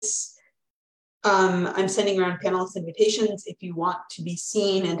I'm sending around panelist invitations. If you want to be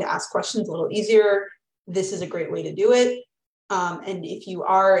seen and to ask questions a little easier, this is a great way to do it. And if you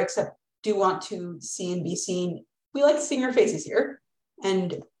do want to see and be seen, we like seeing your faces here.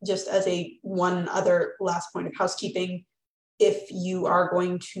 And just as one other last point of housekeeping, if you are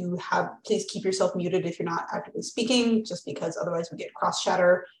going to please keep yourself muted if you're not actively speaking, just because otherwise we get cross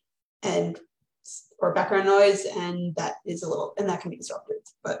chatter or background noise, and that can be disruptive.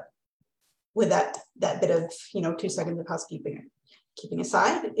 But with that bit of 2 seconds of housekeeping keeping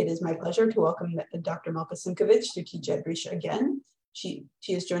aside, it is my pleasure to welcome Dr. Malka Simkovich to teach at Drisha again. She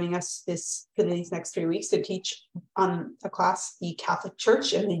is joining us for these next 3 weeks to teach on a class, The Catholic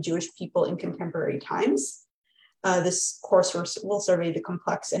Church and the Jewish People in Contemporary Times. This course will survey the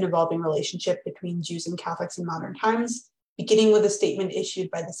complex and evolving relationship between Jews and Catholics in modern times, beginning with a statement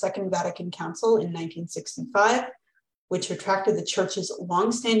issued by the Second Vatican Council in 1965, which retracted the Church's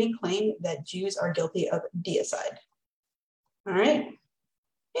longstanding claim that Jews are guilty of deicide. All right.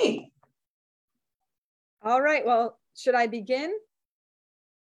 Hey. All right. Well, should I begin?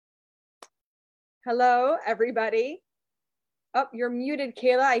 Hello, everybody. Oh, you're muted,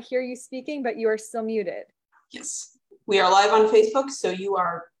 Kayla. I hear you speaking, but you are still muted. Yes. We are live on Facebook, so you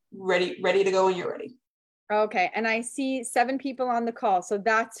are ready to go when you're ready. Okay. And I see 7 people on the call. So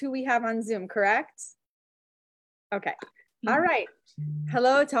that's who we have on Zoom, correct? Okay. All right.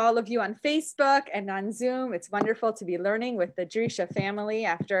 Hello to all of you on Facebook and on Zoom. It's wonderful to be learning with the Drisha family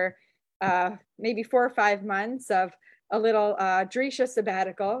after maybe 4 or 5 months of a little Drisha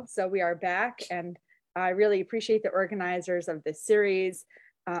sabbatical. So we are back, and I really appreciate the organizers of this series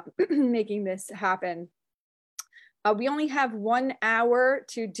making this happen. We only have 1 hour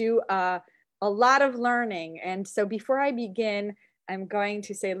to do a lot of learning. And so before I begin, I'm going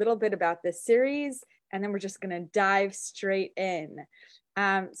to say a little bit about this series, and then we're just going to dive straight in.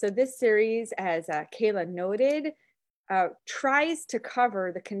 So this series, as Kayla noted, tries to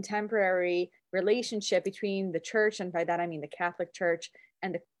cover the contemporary relationship between the church, and by that I mean the Catholic Church,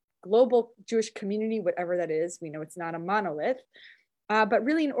 and the global Jewish community, whatever that is. We know it's not a monolith. But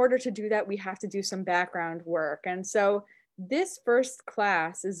really, in order to do that, we have to do some background work. And so this first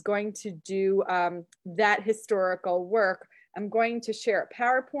class is going to do that historical work. I'm going to share a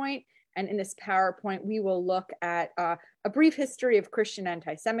PowerPoint. And in this PowerPoint, we will look at a brief history of Christian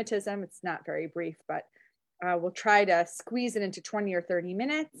anti-Semitism. It's not very brief, but we'll try to squeeze it into 20 or 30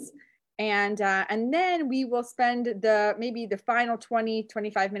 minutes. And then we will spend maybe the final 20,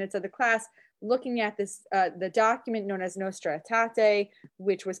 25 minutes of the class looking at this, the document known as Nostra Aetate,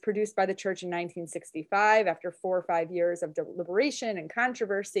 which was produced by the church in 1965 after 4 or 5 years of deliberation and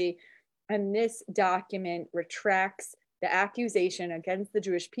controversy. And this document retracts the accusation against the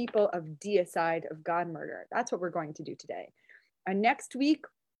Jewish people of deicide, of God murder. That's what we're going to do today. Next week,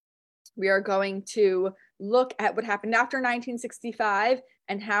 we are going to look at what happened after 1965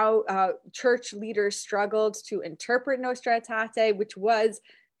 and how church leaders struggled to interpret Nostra Aetate, which was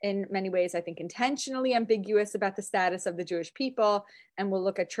in many ways, I think, intentionally ambiguous about the status of the Jewish people. And we'll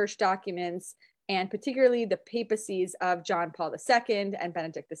look at church documents, and particularly the papacies of John Paul II and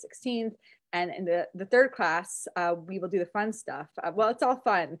Benedict XVI. And in the third class, we will do the fun stuff. Well, it's all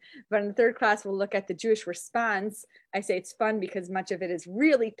fun, but in the third class, we'll look at the Jewish response. I say it's fun because much of it is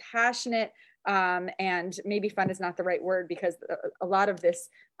really passionate, and maybe fun is not the right word, because a lot of this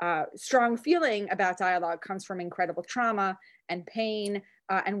strong feeling about dialogue comes from incredible trauma and pain.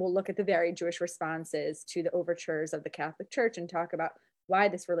 And we'll look at the varied Jewish responses to the overtures of the Catholic Church and talk about why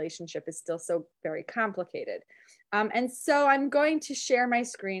this relationship is still so very complicated. And so I'm going to share my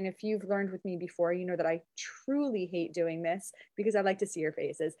screen. If you've learned with me before, you know that I truly hate doing this because I like to see your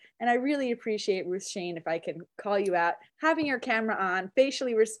faces. And I really appreciate, Ruth Shane, if I can call you out, having your camera on,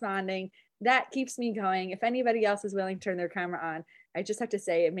 facially responding. That keeps me going. If anybody else is willing to turn their camera on, I just have to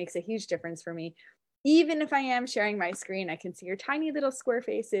say it makes a huge difference for me. Even if I am sharing my screen, I can see your tiny little square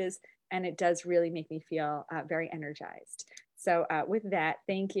faces, and it does really make me feel very energized. So with that,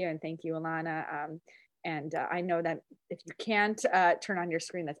 thank you. And thank you, Alana. And I know that if you can't turn on your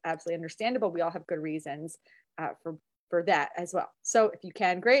screen, that's absolutely understandable. We all have good reasons for that as well. So if you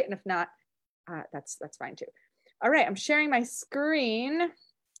can, great. And if not, that's fine too. All right, I'm sharing my screen. And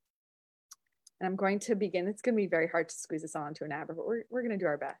I'm going to begin. It's going to be very hard to squeeze this all into an hour, but we're going to do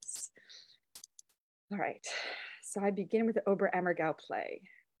our best. All right, so I begin with the Oberammergau play.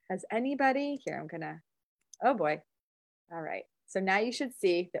 Has anybody, here I'm gonna, oh boy. All right, so now you should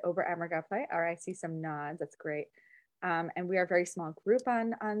see the Oberammergau play. All right, I see some nods, that's great. And we are a very small group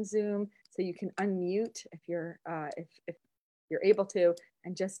on Zoom, so you can unmute if you're able to,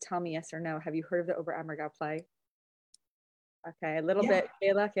 and just tell me yes or no. Have you heard of the Oberammergau play? Okay, a little bit.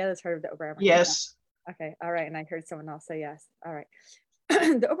 Kayla has heard of the Ober Ammergau. Yes. Okay, all right. And I heard someone else say yes. All right.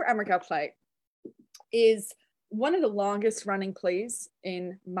 The Ober Ammergau play is one of the longest running plays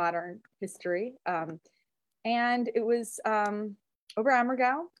in modern history. And it was, Ober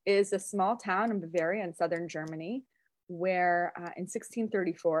Ammergau is a small town in Bavaria in southern Germany, where in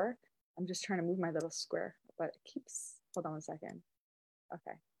 1634, I'm just trying to move my little square, but it keeps, hold on a second.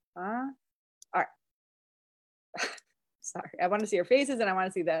 Okay. All right. Sorry, I want to see your faces and I want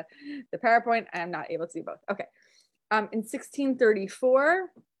to see the PowerPoint. I'm not able to do both. Okay. In 1634,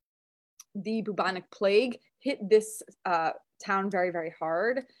 the bubonic plague hit this town very, very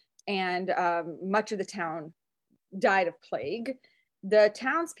hard, and much of the town died of plague. The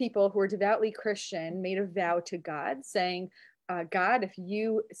townspeople, who were devoutly Christian, made a vow to God, saying, God, if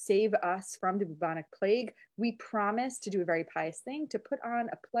you save us from the bubonic plague, we promise to do a very pious thing, to put on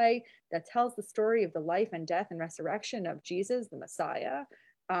a play that tells the story of the life and death and resurrection of Jesus, the Messiah.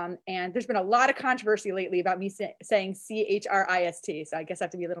 And there's been a lot of controversy lately about me saying C-H-R-I-S-T. So I guess I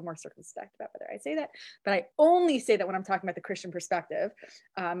have to be a little more circumspect about whether I say that. But I only say that when I'm talking about the Christian perspective.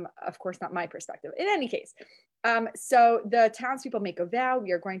 Of course, not my perspective. In any case, so the townspeople make a vow.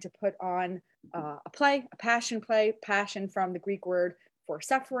 We are going to put on a play, a passion play, passion from the Greek word for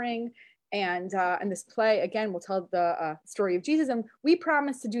suffering. And this play, again, will tell the story of Jesus. And we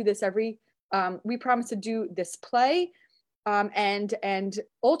promise to do this we promise to do this play. And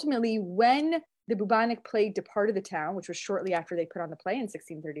ultimately, when the bubonic plague departed the town, which was shortly after they put on the play in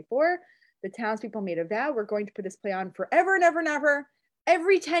 1634, the townspeople made a vow: we're going to put this play on forever and ever and ever,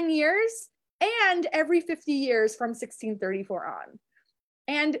 every 10 years and every 50 years from 1634 on.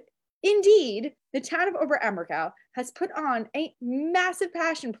 And indeed, the town of Ober Ammergau has put on a massive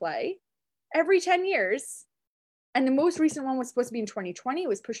passion play every 10 years. And the most recent one was supposed to be in 2020. It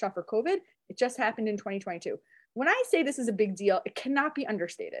was pushed off for COVID. It just happened in 2022. When I say this is a big deal, it cannot be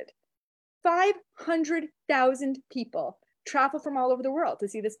understated. 500,000 people travel from all over the world to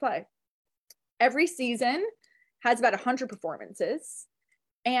see this play. Every season has about 100 performances.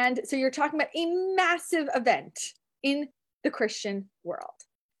 And so you're talking about a massive event in the Christian world.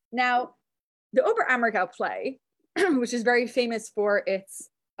 Now, the Ober Ammergau play, which is very famous for its,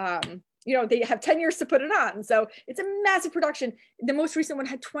 they have 10 years to put it on. So it's a massive production. The most recent one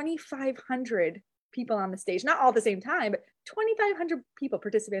had 2,500 people on the stage, not all at the same time, but 2,500 people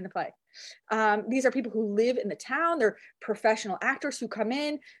participate in the play. These are people who live in the town. They're professional actors who come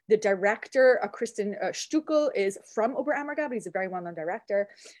in. The director, Christian Stuckel, is from Ober Ammergau, but he's a very well-known director.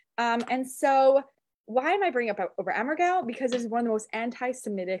 And so why am I bringing up Ober Ammergau? Because it's one of the most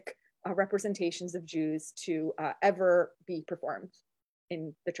anti-Semitic representations of Jews to ever be performed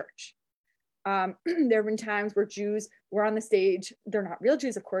in the church. There have been times where Jews were on the stage. They're not real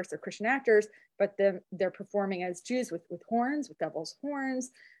Jews, of course, they're Christian actors, but they're performing as Jews with horns, with devil's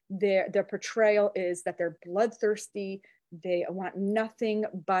horns. Their portrayal is that they're bloodthirsty. They want nothing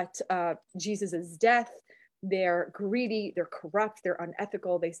but Jesus's death. They're greedy, they're corrupt, they're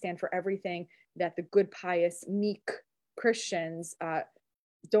unethical. They stand for everything that the good, pious, meek Christians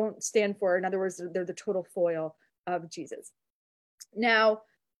don't stand for. In other words, they're the total foil of Jesus. Now,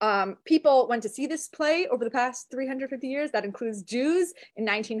 people went to see this play over the past 350 years. That includes Jews. In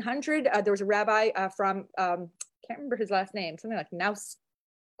 1900, there was a rabbi from, can't remember his last name, something like Nauskov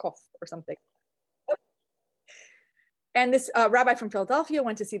or something. And this rabbi from Philadelphia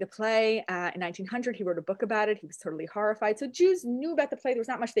went to see the play in 1900. He wrote a book about it. He was totally horrified. So Jews knew about the play. There was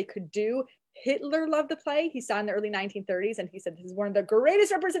not much they could do. Hitler loved the play. He saw in the early 1930s, and he said, this is one of the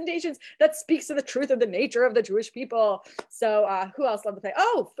greatest representations that speaks to the truth of the nature of the Jewish people. So who else loved the play?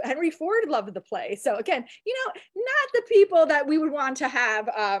 Oh, Henry Ford loved the play. So again, not the people that we would want to have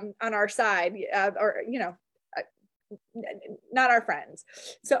on our side, not our friends.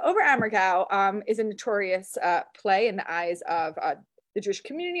 So Ober Ammergau is a notorious play in the eyes of the Jewish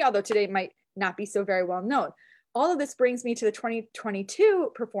community, although today it might not be so very well known. All of this brings me to the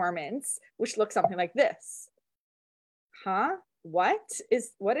 2022 performance, which looks something like this. What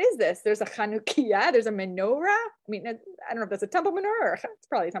is this? There's a Chanukiah, there's a menorah. I mean, I don't know if that's a temple menorah, or it's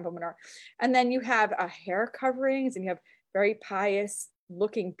probably a temple menorah. And then you have hair coverings, and you have very pious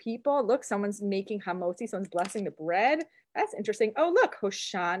looking people. Look, someone's making hamotzi, someone's blessing the bread. That's interesting. Oh, look,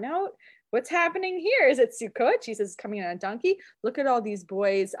 Hoshanot. What's happening here? Is it Sukkot? Jesus is coming on a donkey. Look at all these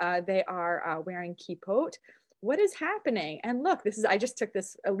boys. They are wearing kippot. What is happening? And look, I just took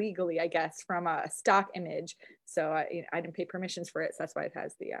this illegally, I guess, from a stock image. So I didn't pay permissions for it. So that's why it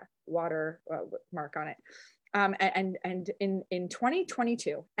has the water mark on it. And in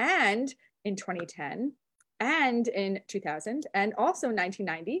 2022 and in 2010 and in 2000 and also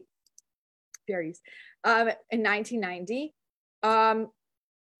 1990, in 1990, The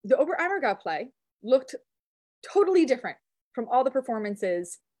Oberammergau play looked totally different from all the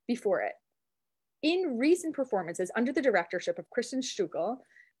performances before it. In recent performances under the directorship of Christian Stuckel,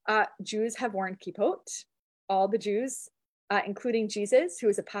 Jews have worn kippot, all the Jews, including Jesus, who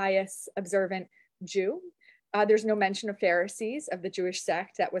is a pious, observant Jew. There's no mention of Pharisees, of the Jewish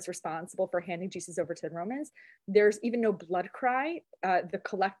sect that was responsible for handing Jesus over to the Romans. There's even no blood cry, the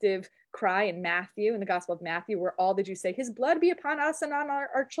collective cry in Matthew, in the Gospel of Matthew, where all the Jews say, his blood be upon us and on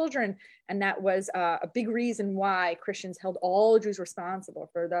our children. And that was a big reason why Christians held all Jews responsible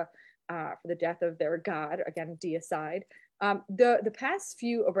for the death of their God, again, deicide. The past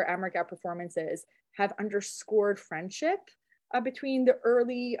few Oberammergau performances have underscored friendship between the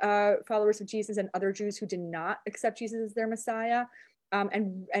early followers of Jesus and other Jews who did not accept Jesus as their Messiah,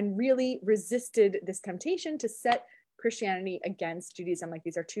 and really resisted this temptation to set Christianity against Judaism. Like,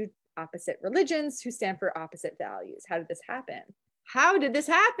 these are two opposite religions who stand for opposite values. How did this happen? How did this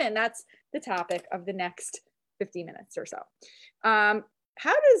happen? That's the topic of the next 50 minutes or so. How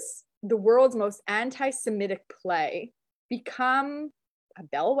does the world's most anti-Semitic play become a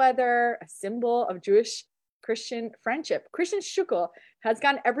bellwether, a symbol of Jewish Christian friendship? Christian Stuckel has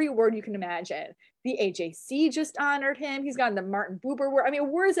gotten every award you can imagine. The AJC just honored him. He's gotten the Martin Buber Award. I mean,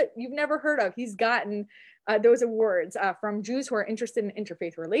 awards that you've never heard of. He's gotten those awards from Jews who are interested in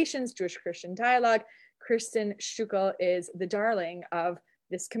interfaith relations, Jewish-Christian dialogue. Christian Stuckel is the darling of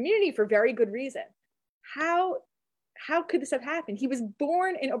this community for very good reason. How could this have happened? He was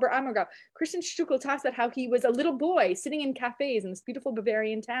born in Oberammergau. Christian Stuckel talks about how he was a little boy sitting in cafes in this beautiful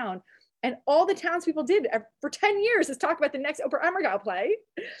Bavarian town. And all the townspeople did for 10 years is talk about the next Oberammergau play.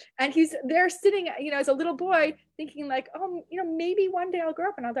 And he's there sitting, as a little boy thinking like, oh, maybe one day I'll grow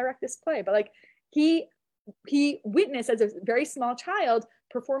up and I'll direct this play. But like he witnessed as a very small child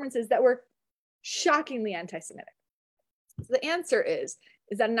performances that were shockingly anti-Semitic. So the answer is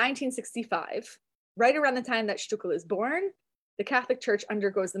that in 1965, right around the time that Stuckel is born, the Catholic Church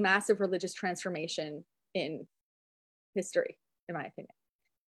undergoes the massive religious transformation in history, in my opinion.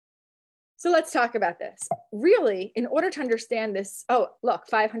 So let's talk about this. Really, in order to understand this,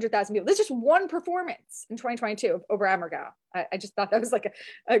 500,000 people. This is just one performance in 2022 of Oberammergau. I just thought that was like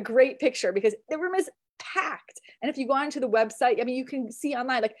a great picture because the room is packed. And if you go onto the website, I mean, you can see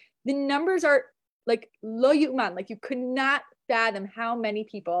online, like the numbers are like lo yu'man, like you could not fathom how many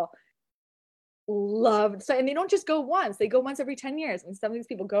people loved. So, and they don't just go once, they go once every 10 years. And some of these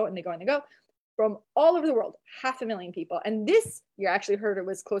people go and they go and they go. From all over the world, 500,000 people. And this year, I actually heard it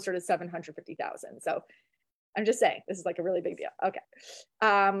was closer to 750,000. So I'm just saying, this is like a really big deal. Okay.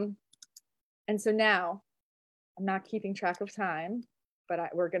 And so now I'm not keeping track of time,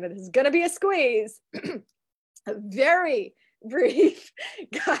 but this is going to be a squeeze. A very brief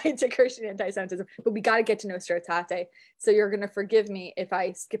guide to Christian anti-Semitism, but we got to get to Nostra Aetate. So you're going to forgive me if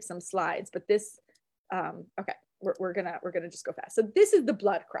I skip some slides, but this, okay. We're gonna just go fast. So this is the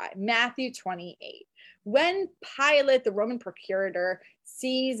blood cry, Matthew 28. When Pilate, the Roman procurator,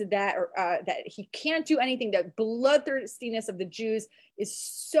 sees that that he can't do anything, that bloodthirstiness of the Jews is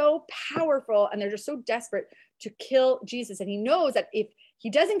so powerful, and they're just so desperate to kill Jesus, and he knows that if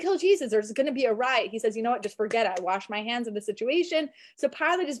he doesn't kill Jesus, there's going to be a riot. He says, you know what, just forget it. I wash my hands of the situation. So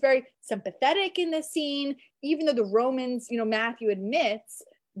Pilate is very sympathetic in this scene, even though the Romans, Matthew admits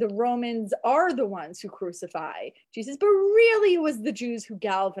the Romans are the ones who crucify Jesus, but really it was the Jews who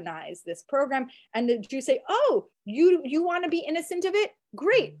galvanized this program. And the Jews say, oh, you want to be innocent of it?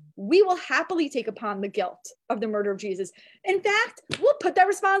 Great. We will happily take upon the guilt of the murder of Jesus. In fact, we'll put that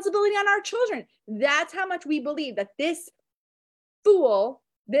responsibility on our children. That's how much we believe that this fool,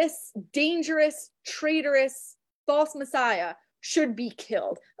 this dangerous, traitorous, false Messiah should be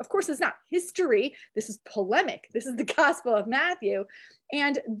killed. Of course, it's not history. This is polemic. This is the Gospel of Matthew.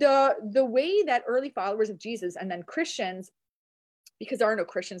 And the way that early followers of Jesus and then Christians, because there are no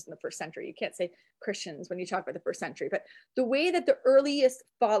Christians in the first century, you can't say Christians when you talk about the first century, but the way that the earliest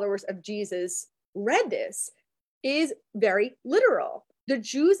followers of Jesus read this is very literal. The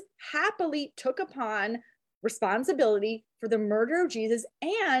Jews happily took upon responsibility for the murder of Jesus,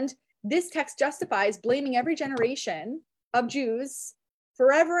 and this text justifies blaming every generation of Jews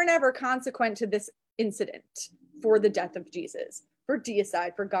forever and ever consequent to this incident for the death of Jesus, for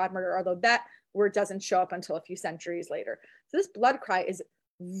deicide, for God murder, although that word doesn't show up until a few centuries later. So this blood cry is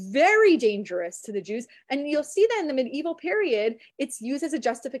very dangerous to the Jews. And you'll see that in the medieval period, it's used as a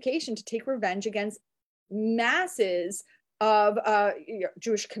justification to take revenge against masses of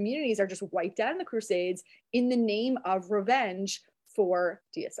Jewish communities are just wiped out in the Crusades in the name of revenge for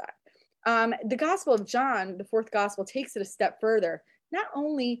deicide. The Gospel of John, the fourth gospel, takes it a step further. Not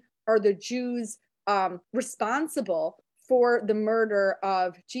only are the Jews responsible for the murder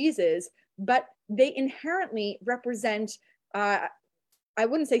of Jesus, but they inherently represent, I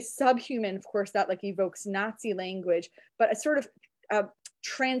wouldn't say subhuman, of course, that like evokes Nazi language, but a sort of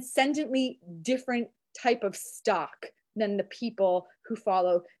transcendently different type of stock than the people who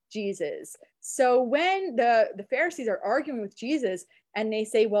follow Jesus. So when the Pharisees are arguing with Jesus and they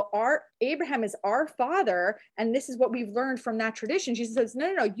say, well, Abraham is our father, and this is what we've learned from that tradition, Jesus says,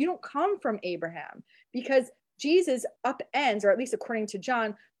 no, you don't come from Abraham, because Jesus upends, or at least according to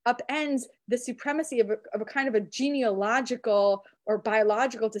John, upends the supremacy of a kind of a genealogical or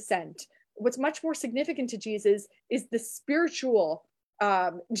biological descent. What's much more significant to Jesus is the spiritual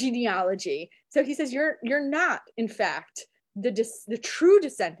genealogy. So he says, you're not, in fact, the true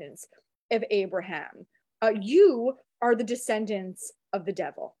descendants of Abraham. You are the descendants of the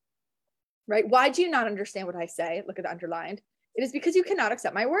devil, right? Why do you not understand what I say? Look at the underlined. It is because you cannot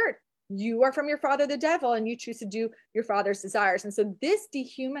accept my word. You are from your father, the devil, and you choose to do your father's desires. And so this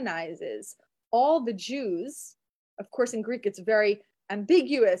dehumanizes all the Jews. Of course, in Greek, it's very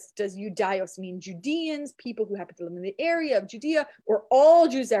ambiguous. Does Judaios mean Judeans, people who happen to live in the area of Judea, or all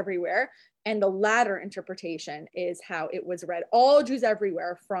Jews everywhere? And the latter interpretation is how it was read. All Jews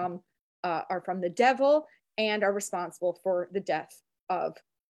everywhere are from the devil and are responsible for the death of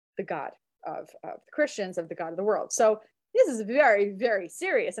the God of the Christians, of the God of the world. So this is very, very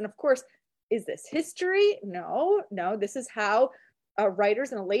serious. And of course, is this history? No, this is how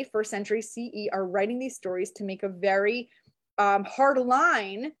writers in the late 1st century CE are writing these stories to make a very hard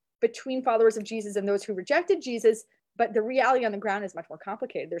line between followers of Jesus and those who rejected Jesus. But the reality on the ground is much more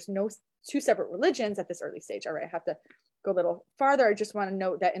complicated. There's no two separate religions at this early stage. All right, I have to go a little farther. I just want to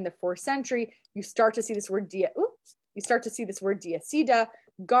note that in the 4th century, you start to see this word deicide,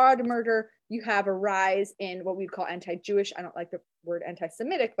 God murder. You have a rise in what we'd call anti-Jewish. I don't like the word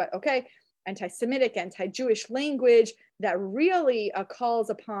anti-Semitic, but okay, anti-Semitic, anti-Jewish language that really calls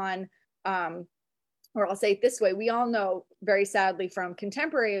upon, or I'll say it this way, we all know very sadly from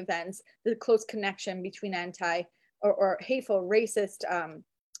contemporary events, the close connection between or hateful, racist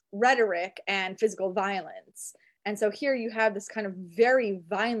rhetoric and physical violence. And so here you have this kind of very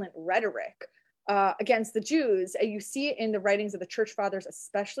violent rhetoric against the Jews. You see it in the writings of the church fathers,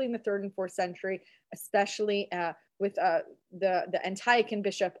 especially in the 3rd and 4th century, especially with the Antiochian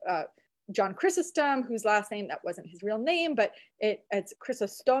bishop, John Chrysostom, whose last name, that wasn't his real name, but it's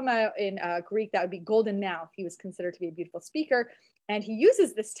Chrysostoma in Greek, that would be golden mouth. He was considered to be a beautiful speaker. And he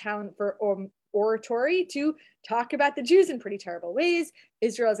uses this talent for oratory to talk about the Jews in pretty terrible ways.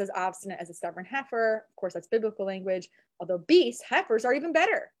 Israel is as obstinate as a stubborn heifer. Of course, that's biblical language. Although beasts, heifers are even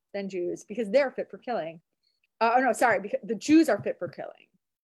better than Jews because they're fit for killing. Because the Jews are fit for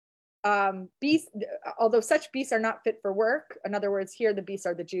killing. Beasts, although such beasts are not fit for work. In other words, here the beasts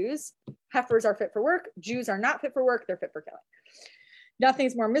are the Jews. Heifers are fit for work. Jews are not fit for work. They're fit for killing. Nothing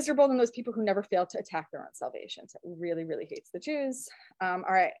is more miserable than those people who never fail to attack their own salvation. So it really, really hates the Jews. All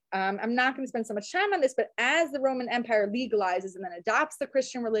right. I'm not going to spend so much time on this, but as the Roman Empire legalizes and then adopts the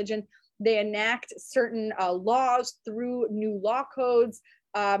Christian religion, they enact certain laws through new law codes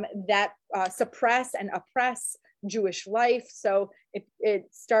that suppress and oppress Jewish life. So it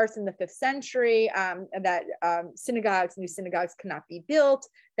starts in the 5th century that new synagogues cannot be built,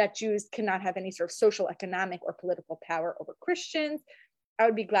 that Jews cannot have any sort of social, economic, or political power over Christians. I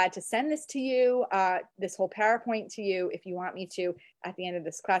would be glad to send this to you, this whole PowerPoint to you, if you want me to at the end of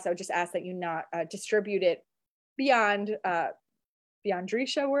this class. I would just ask that you not distribute it beyond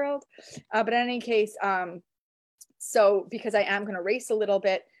Drisha world. But in any case, so because I am going to race a little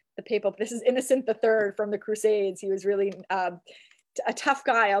bit, the papal, this is Innocent III from the Crusades. He was really a tough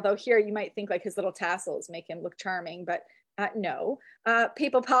guy, although here you might think like his little tassels make him look charming, but no.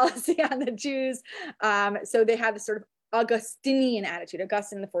 Papal policy on the Jews. So they have this sort of Augustinian attitude.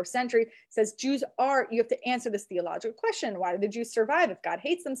 Augustine in the 4th century says you have to answer this theological question. Why did the Jews survive if God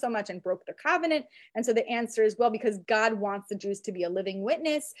hates them so much and broke the covenant? And so the answer is, well, because God wants the Jews to be a living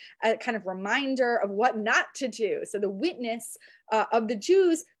witness, a kind of reminder of what not to do. So the witness of the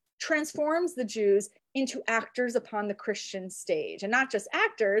Jews transforms the Jews into actors upon the Christian stage, and not just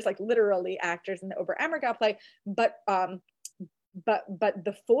actors, like literally actors in the Oberammergau play, but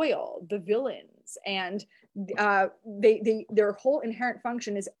the foil, the villains, and their whole inherent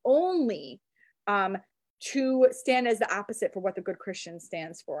function is only to stand as the opposite for what the good Christian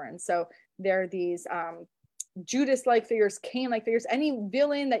stands for. And so there are these Judas-like figures, Cain-like figures, any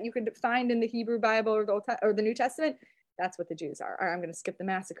villain that you could find in the Hebrew Bible or the New Testament. That's what the Jews are. All right, I'm going to skip the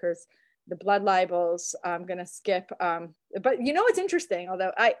massacres, the blood libels. I'm going to skip. But you know what's interesting?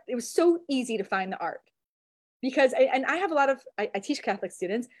 Although it was so easy to find the art. because, and I have a lot of, I teach Catholic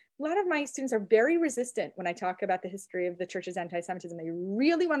students, a lot of my students are very resistant when I talk about the history of the church's anti-Semitism. They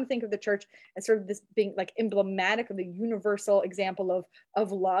really want to think of the church as sort of this being like emblematic of the universal example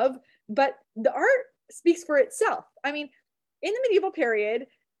of love, but the art speaks for itself. I mean, in the medieval period,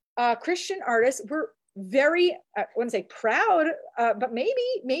 Christian artists were very, I wouldn't say proud, but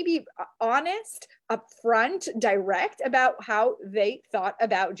maybe honest, upfront, direct about how they thought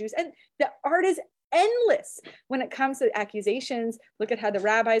about Jews. And the art is endless when it comes to accusations. Look at how the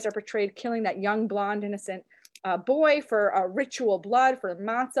rabbis are portrayed killing that young, blonde, innocent boy for ritual blood, for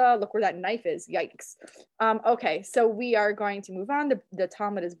matzah. Look where that knife is. Yikes. Okay, so we are going to move on. The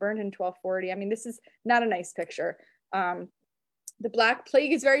Talmud is burned in 1240. I mean, this is not a nice picture. The Black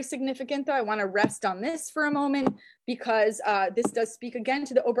Plague is very significant, though. I want to rest on this for a moment because this does speak again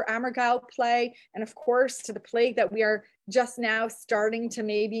to the Ober Ammergau plague, and of course to the plague that we are just now starting to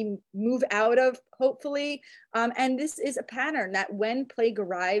maybe move out of, hopefully. And this is a pattern that when plague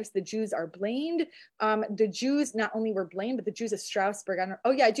arrives, the Jews are blamed. The Jews not only were blamed, but the Jews of Strasbourg,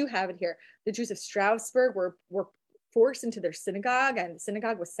 oh yeah, I do have it here. The Jews of Strasbourg were forced into their synagogue, and the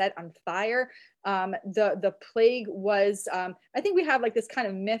synagogue was set on fire. The plague was, I think we have like this kind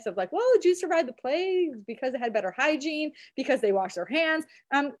of myth of like, well, the Jews survived the plague because they had better hygiene, because they washed their hands.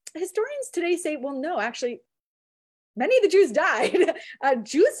 Historians today say, well, no, actually, many of the Jews died.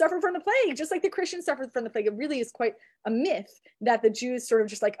 Jews suffered from the plague, just like the Christians suffered from the plague. It really is quite a myth that the Jews sort of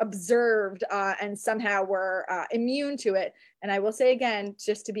just like observed and somehow were immune to it. And I will say again,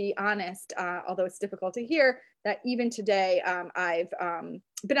 just to be honest, although it's difficult to hear, that even today, I've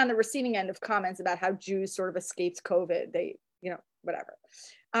been on the receiving end of comments about how Jews sort of escaped COVID. They, whatever.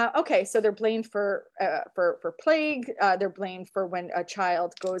 Okay, so they're blamed for plague. They're blamed for when a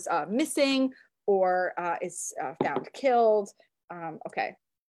child goes missing or is found killed. Okay.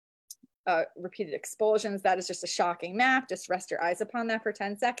 Repeated expulsions. That is just a shocking map. Just rest your eyes upon that for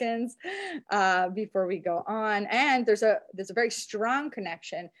 10 seconds before we go on. And there's a very strong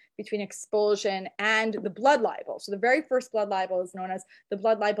connection between expulsion and the blood libel. So the very first blood libel is known as the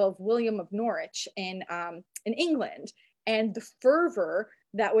blood libel of William of Norwich in England. And the fervor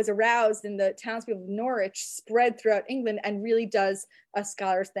that was aroused in the townspeople of Norwich spread throughout England and really does,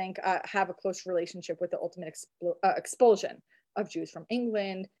 scholars think, have a close relationship with the ultimate expulsion of Jews from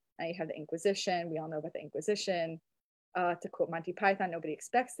England. Now you have the Inquisition. We all know about the Inquisition. To quote Monty Python, nobody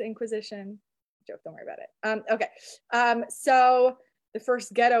expects the Inquisition. Joke, don't worry about it. Okay, so the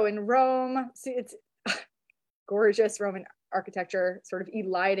first ghetto in Rome. See, it's gorgeous Roman architecture, sort of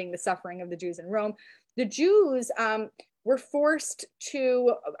eliding the suffering of the Jews in Rome. The Jews were forced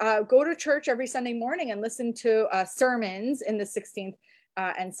to go to church every Sunday morning and listen to sermons in the 16th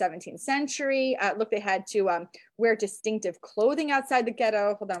and 17th century. Look, they had to wear distinctive clothing outside the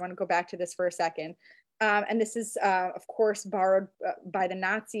ghetto. Hold on, I want to go back to this for a second. And this is, of course, borrowed by the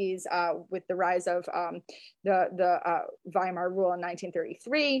Nazis with the rise of the Weimar Rule in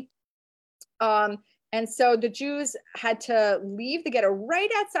 1933. And so the Jews had to leave the ghetto. Right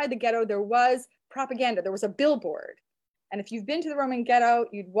outside the ghetto, there was propaganda. There was a billboard. And if you've been to the Roman ghetto,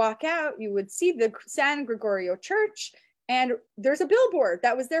 you'd walk out, you would see the San Gregorio Church, and there's a billboard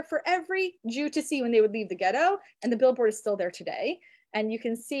that was there for every Jew to see when they would leave the ghetto. And the billboard is still there today. And you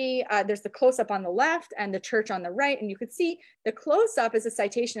can see there's the close-up on the left and the church on the right. And you could see the close-up is a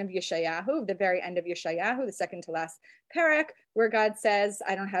citation of Yeshayahu, the very end of Yeshayahu, the second to last parak, where God says,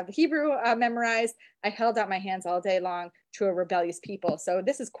 I don't have the Hebrew memorized. I held out my hands all day long to a rebellious people. So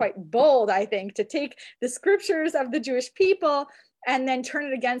this is quite bold, I think, to take the scriptures of the Jewish people and then turn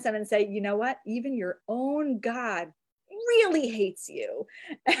it against them and say, you know what, even your own God really hates you.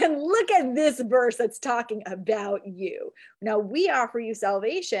 And look at this verse that's talking about you. Now we offer you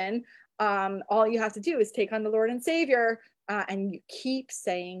salvation. All you have to do is take on the Lord and Savior, and you keep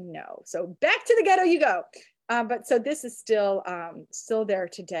saying no. So back to the ghetto you go. But so this is still there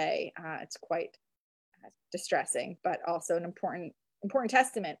today. It's quite distressing, but also an important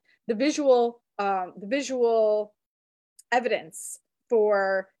testament. The visual evidence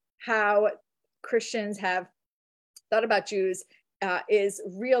for how Christians have thought about Jews is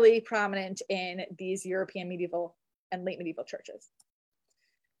really prominent in these European medieval and late medieval churches.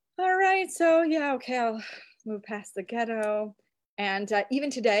 All right, so yeah, okay, I'll move past the ghetto. And even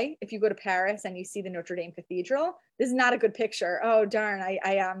today, if you go to Paris and you see the Notre Dame Cathedral, this is not a good picture. Oh darn,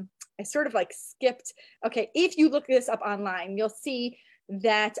 I sort of like skipped. Okay, if you look this up online, you'll see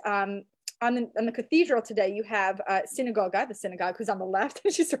that on the cathedral today, you have synagoga, the synagogue who's on the left,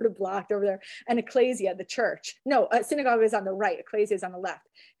 she's sort of blocked over there, and ecclesia, the church. No, synagogue is on the right, ecclesia is on the left.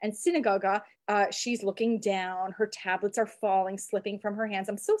 And synagoga, she's looking down, her tablets are falling, slipping from her hands.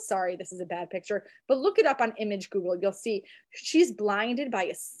 I'm so sorry, this is a bad picture, but look it up on image Google. You'll see she's blinded by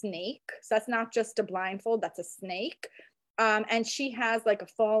a snake. So that's not just a blindfold, that's a snake. And she has like a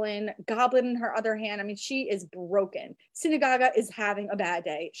fallen goblet in her other hand. I mean, she is broken. Synagoga is having a bad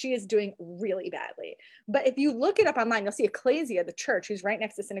day. She is doing really badly. But if you look it up online, you'll see ecclesia, the church, who's right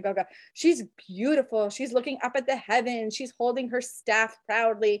next to synagoga. She's beautiful. She's looking up at the heavens. She's holding her staff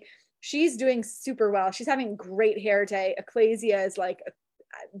proudly. She's doing super well. She's having a great hair day. Ecclesia is like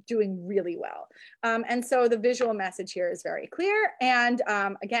doing really well. And so the visual message here is very clear. And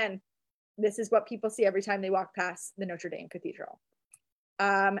again, this is what people see every time they walk past the Notre Dame Cathedral.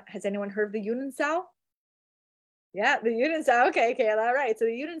 Has anyone heard of the Judensaal? Yeah, the Judensaal. Okay, all right. So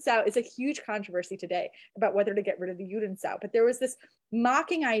the Judensaal is a huge controversy today about whether to get rid of the Judensaal. But there was this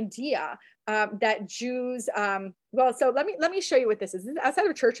mocking idea that Jews. Well, so let me show you what this is. This is outside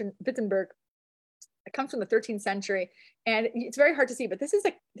of a church in Wittenberg. It comes from the 13th century, and it's very hard to see, but this is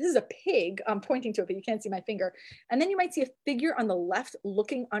a pig pointing to it, but you can't see my finger. And then you might see a figure on the left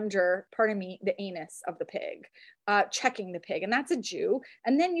looking under, pardon me, the anus of the pig, checking the pig, and that's a Jew.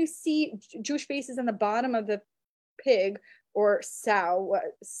 And then you see Jewish faces on the bottom of the pig, or sow,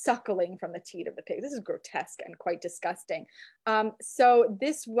 suckling from the teat of the pig. This is grotesque and quite disgusting. So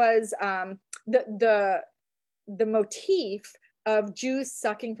this was the motif of Jews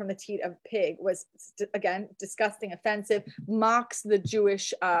sucking from the teat of pig was, again, disgusting, offensive, mocks the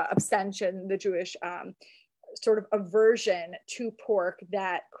Jewish abstention, the Jewish sort of aversion to pork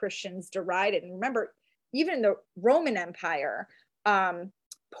that Christians derided. And remember, even in the Roman Empire,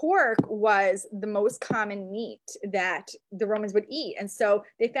 pork was the most common meat that the Romans would eat. And so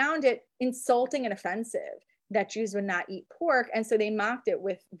they found it insulting and offensive that Jews would not eat pork. And so they mocked it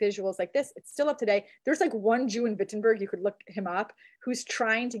with visuals like this. It's still up today. There's like one Jew in Wittenberg, you could look him up, who's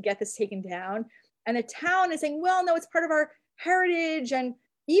trying to get this taken down. And the town is saying, well, no, it's part of our heritage. And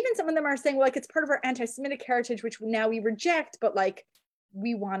even some of them are saying, well, like, it's part of our anti-Semitic heritage, which now we reject, but like,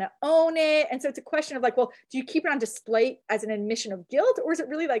 we want to own it. And so it's a question of like, well, do you keep it on display as an admission of guilt, or is it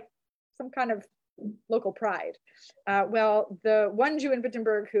really like some kind of local pride? Well, the one Jew in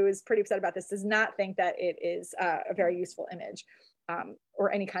Wittenberg who is pretty upset about this does not think that it is a very useful image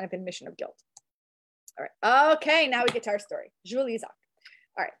or any kind of admission of guilt. All right. Okay, now we get to our story. Jules Isaac.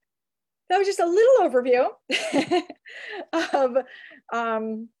 All right. That was just a little overview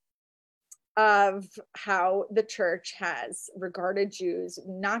of how the church has regarded Jews,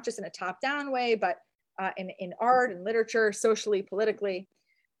 not just in a top-down way, but in art and literature, socially, politically.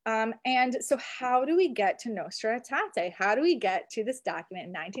 And so how do we get to Nostra Aetate? How do we get to this document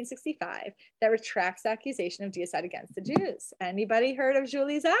in 1965 that retracts the accusation of deicide against the Jews? Anybody heard of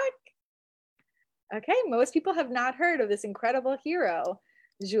Jules Isaac? Okay, most people have not heard of this incredible hero,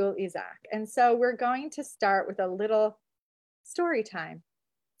 Jules Isaac. And so we're going to start with a little story time.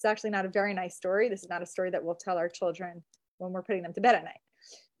 It's actually not a very nice story. This is not a story that we'll tell our children when we're putting them to bed at night.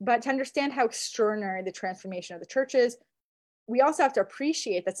 But to understand how extraordinary the transformation of the church is, we also have to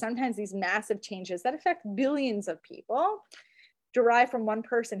appreciate that sometimes these massive changes that affect billions of people derive from one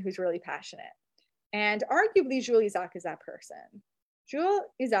person who's really passionate. And arguably, Jules Isaac is that person. Jules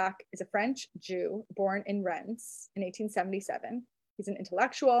Isaac is a French Jew born in Rennes in 1877. He's an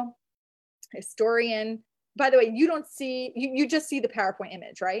intellectual, historian. By the way, you don't see, you just see the PowerPoint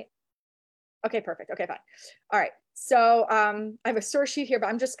image, right? Okay, perfect. Okay, fine. All right. So I have a source sheet here, but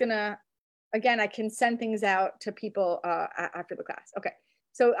I'm just gonna, again, I can send things out to people after the class. Okay.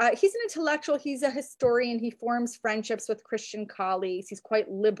 So he's an intellectual, he's a historian, he forms friendships with Christian colleagues, he's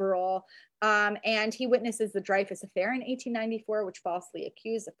quite liberal, and he witnesses the Dreyfus Affair in 1894, which falsely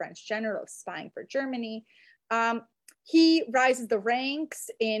accused the French general of spying for Germany. He rises the ranks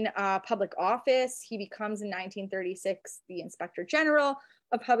in public office. He becomes in 1936 the Inspector General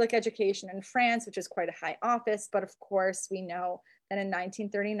of Public Education in France, which is quite a high office. But of course, we know that in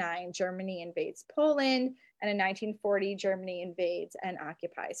 1939, Germany invades Poland, and in 1940, Germany invades and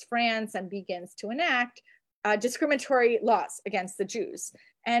occupies France and begins to enact discriminatory laws against the Jews.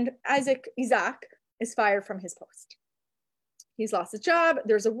 And Isaac is fired from his post. He's lost his job.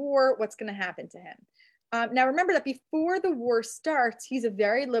 There's a war. What's going to happen to him? Now, remember that before the war starts, he's a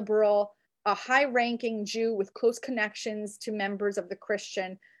very liberal, a high-ranking Jew with close connections to members of the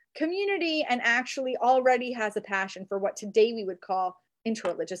Christian community, and actually already has a passion for what today we would call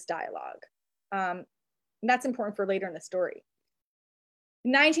interreligious dialogue. And that's important for later in the story.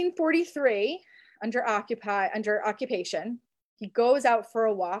 In 1943, under occupation, He goes out for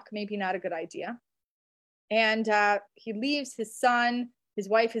a walk, maybe not a good idea. And he leaves his son, his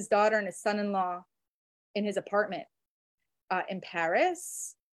wife, his daughter, and his son-in-law in his apartment in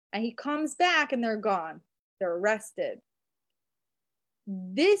Paris. And he comes back and they're gone. They're arrested.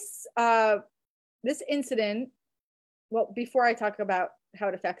 This incident, well, before I talk about how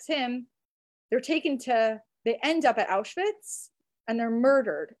it affects him, they end up at Auschwitz and they're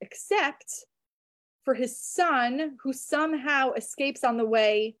murdered, except for his son, who somehow escapes on the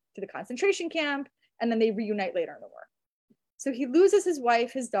way to the concentration camp, and then they reunite later in the war. So he loses his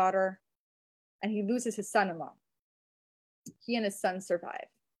wife, his daughter, and he loses his son-in-law. He and his son survive.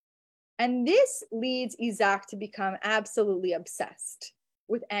 And this leads Isaac to become absolutely obsessed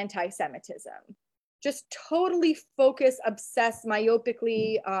with anti-Semitism. Just totally focused, obsessed,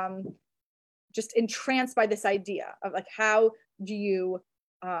 myopically, just entranced by this idea of like, how do you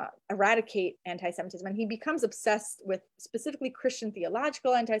eradicate anti-Semitism? And he becomes obsessed with specifically Christian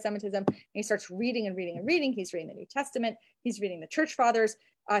theological anti-Semitism. And he starts reading and reading and reading. He's reading the New Testament. He's reading the church fathers.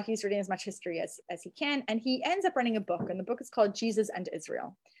 He's reading as much history as he can. And he ends up writing a book. And the book is called Jesus and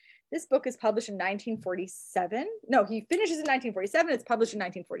Israel. This book is published in 1947. No, he finishes in 1947. It's published in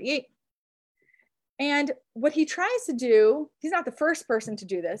 1948. And what he tries to do, he's not the first person to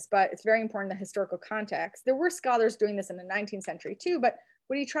do this, but it's very important in the historical context. There were scholars doing this in the 19th century too, but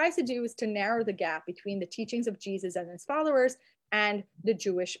what he tries to do is to narrow the gap between the teachings of Jesus and his followers and the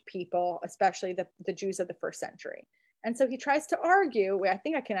Jewish people, especially the Jews of the first century. And so he tries to argue, I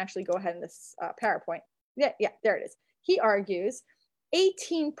think I can actually go ahead in this PowerPoint. Yeah, there it is. He argues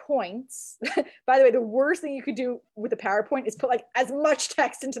 18 points. By the way, the worst thing you could do with a PowerPoint is put like as much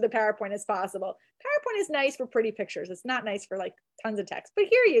text into the PowerPoint as possible. PowerPoint is nice for pretty pictures. It's not nice for like tons of text, but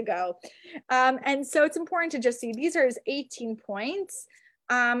here you go. And so it's important to just see these are his 18 points.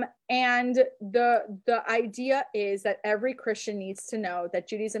 And the idea is that every Christian needs to know that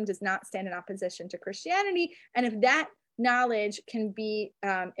Judaism does not stand in opposition to Christianity. And if that knowledge can be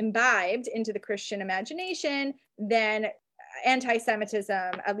imbibed into the Christian imagination, then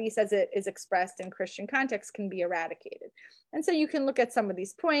anti-Semitism, at least as it is expressed in Christian context, can be eradicated. And so you can look at some of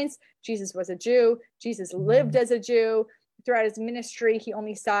these points. Jesus was a Jew. Jesus lived as a Jew. Throughout his ministry, he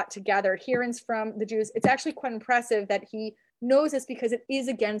only sought to gather adherents from the Jews. It's actually quite impressive that he knows this because it is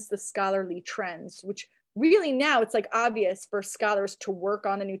against the scholarly trends, which really now it's like obvious for scholars to work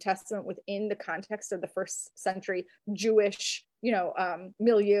on the New Testament within the context of the first century Jewish,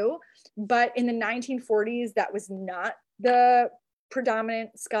 milieu. But in the 1940s, that was not the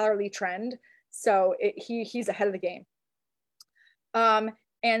predominant scholarly trend. So he's ahead of the game.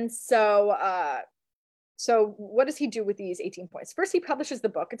 And so what does he do with these 18 points? First, he publishes the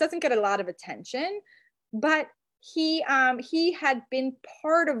book. It doesn't get a lot of attention, but he had been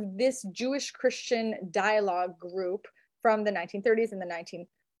part of this Jewish Christian dialogue group from the 1930s and the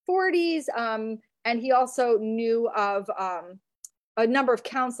 1940s. And he also knew of a number of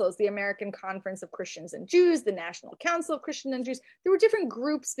councils, the American Conference of Christians and Jews, the National Council of Christians and Jews. There were different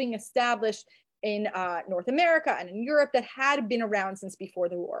groups being established in North America and in Europe that had been around since before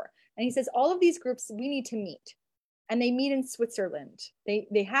the war. And he says, all of these groups, we need to meet. And they meet in Switzerland.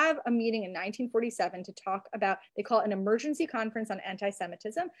 They have a meeting in 1947 to talk about, they call it an emergency conference on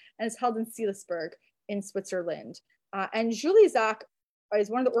anti-Semitism, and it's held in Seelisberg in Switzerland. And Jules Isaac is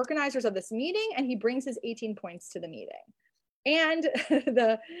one of the organizers of this meeting, and he brings his 18 points to the meeting. And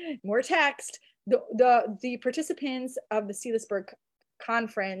the more text, the participants of the Seelisberg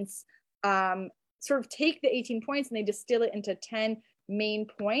conference sort of take the 18 points and they distill it into 10 main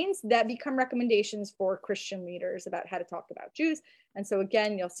points that become recommendations for Christian leaders about how to talk about Jews. And so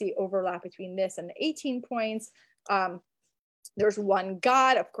again, you'll see overlap between this and the 18 points. There's one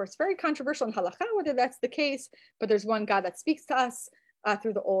God, of course, very controversial in halakha, whether that's the case, but there's one God that speaks to us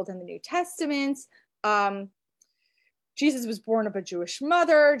through the Old and the New Testaments. Jesus was born of a Jewish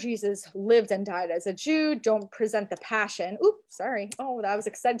mother. Jesus lived and died as a Jew. Don't present the passion. Oops, sorry. Oh, I was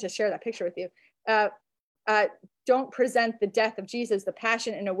excited to share that picture with you. Don't present the death of Jesus, the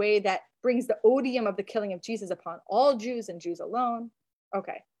passion, in a way that brings the odium of the killing of Jesus upon all Jews and Jews alone.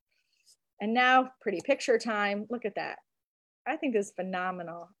 Okay. And now, pretty picture time. Look at that. I think this is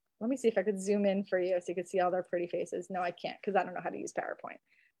phenomenal. Let me see if I could zoom in for you so you can see all their pretty faces. No, I can't because I don't know how to use PowerPoint.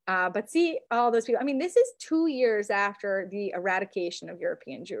 But see all those people. I mean, this is 2 years after the eradication of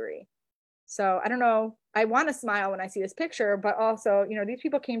European Jewry. So I don't know. I want to smile when I see this picture, but also, these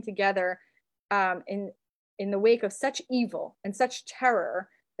people came together in the wake of such evil and such terror.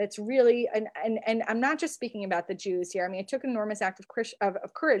 That's really, and I'm not just speaking about the Jews here. I mean, it took an enormous act of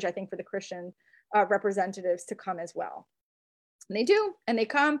courage, I think, for the Christian representatives to come as well. And they do, and they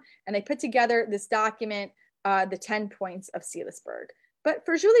come and they put together this document the 10 points of Seelisberg. But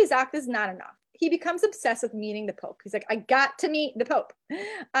for Julie Zach, this is not enough. He becomes obsessed with meeting the Pope. He's like, I got to meet the Pope.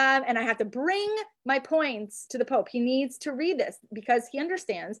 And I have to bring my points to the Pope. He needs to read this because he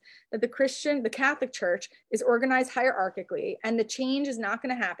understands that the Catholic Church is organized hierarchically, and the change is not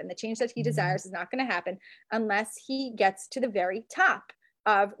going to happen. The change that he desires is not going to happen unless he gets to the very top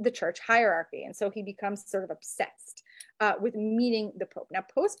of the church hierarchy. And so he becomes sort of obsessed with meeting the Pope. Now,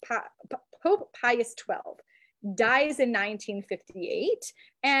 Pope Pius XII dies in 1958,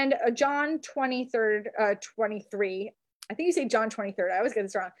 and John 23rd, I think you say John 23rd, I always get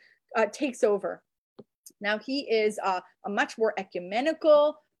this wrong, takes over. Now he is a much more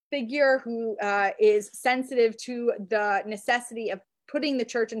ecumenical figure who is sensitive to the necessity of putting the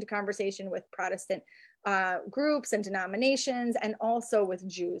church into conversation with Protestant groups and denominations, and also with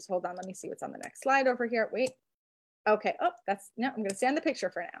Jews. Hold on, let me see what's on the next slide over here. Wait, okay, oh, I'm gonna stand the picture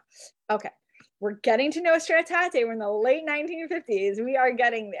for now. Okay. We're getting to Nostra Aetate. We're in the late 1950s. We are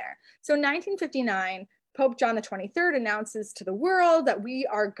getting there. So 1959, Pope John the 23rd announces to the world that we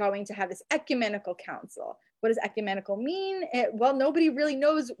are going to have this ecumenical council. What does ecumenical mean? Well, nobody really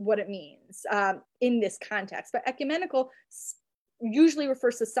knows what it means in this context, but ecumenical usually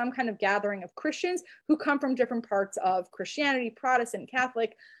refers to some kind of gathering of Christians who come from different parts of Christianity, Protestant,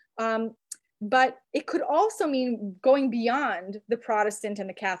 Catholic, but it could also mean going beyond the Protestant and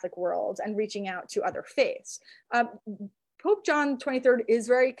the Catholic world and reaching out to other faiths. Pope John XXIII is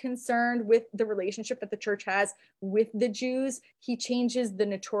very concerned with the relationship that the church has with the Jews. He changes the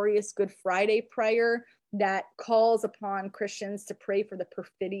notorious Good Friday prayer that calls upon Christians to pray for the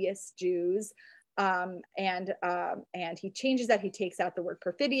perfidious Jews. And he changes that. He takes out the word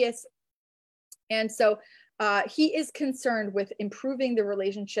perfidious. And so he is concerned with improving the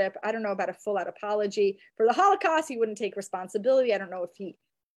relationship. I don't know about a full-out apology for the Holocaust. He wouldn't take responsibility. I don't know if he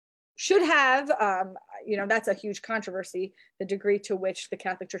should have. That's a huge controversy, the degree to which the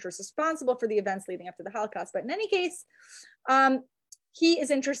Catholic Church was responsible for the events leading up to the Holocaust. But in any case, he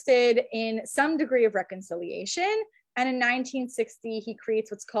is interested in some degree of reconciliation. And in 1960, he creates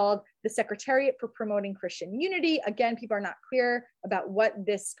what's called the Secretariat for Promoting Christian Unity. Again, people are not clear about what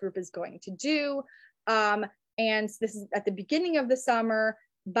this group is going to do. And this is at the beginning of the summer.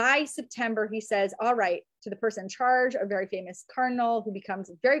 By September, he says, all right, to the person in charge, a very famous cardinal who becomes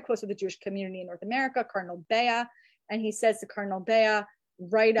very close with the Jewish community in North America, Cardinal Bea. And he says to Cardinal Bea,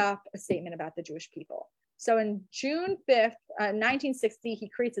 write up a statement about the Jewish people. So in June 5th, 1960, he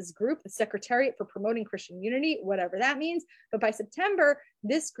creates his group, the Secretariat for Promoting Christian Unity, whatever that means. But by September,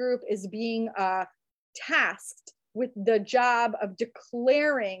 this group is being tasked with the job of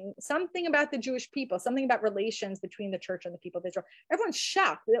declaring something about the Jewish people, something about relations between the church and the people of Israel. Everyone's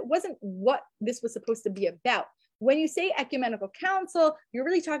shocked. That wasn't what this was supposed to be about. When you say ecumenical council, you're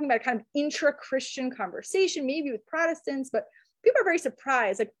really talking about a kind of intra-Christian conversation, maybe with Protestants, but people are very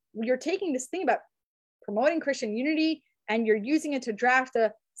surprised. Like, you're taking this thing about promoting Christian unity and you're using it to draft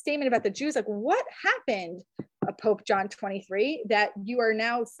a statement about the Jews. Like, what happened, Pope John XXIII, that you are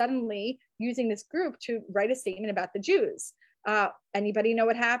now suddenly using this group to write a statement about the Jews? Anybody know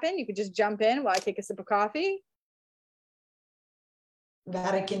what happened? You could just jump in while I take a sip of coffee.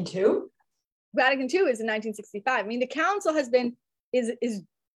 Vatican II? Vatican II is in 1965. I mean, the council is being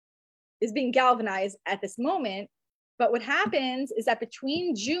galvanized at this moment. But what happens is that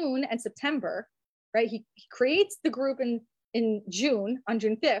between June and September, right, he creates the group in June, on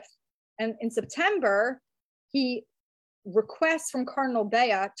June 5th. And in September, he requests from Cardinal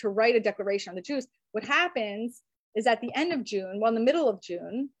Bea to write a declaration on the Jews. What happens is at the end of June, well, in the middle of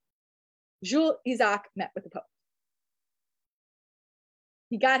June, Jules Isaac met with the Pope.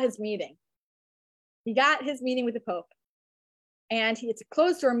 He got his meeting. He got his meeting with the Pope. And it's a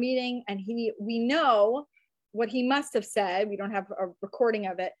closed-door meeting, and we know what he must have said. We don't have a recording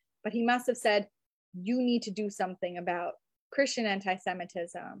of it, but he must have said, you need to do something about Christian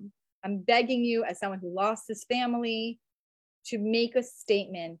anti-Semitism. I'm begging you, as someone who lost his family, to make a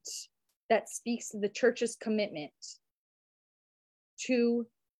statement that speaks to the church's commitment to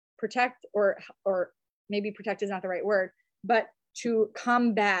protect, or maybe protect is not the right word, but to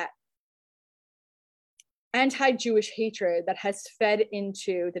combat anti-Jewish hatred that has fed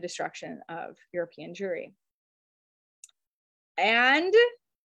into the destruction of European Jewry. And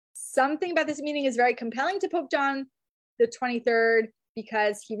something about this meeting is very compelling to Pope John the 23rd,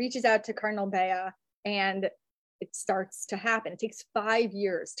 because he reaches out to Cardinal Bea and it starts to happen. It takes 5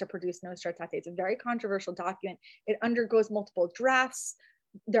 years to produce Nostra Aetate. It's a very controversial document. It undergoes multiple drafts.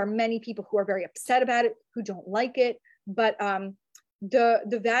 There are many people who are very upset about it, who don't like it, but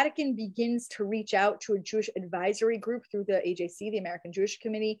the Vatican begins to reach out to a Jewish advisory group through the AJC, the American Jewish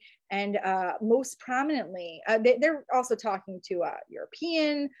Committee, and most prominently, they're also talking to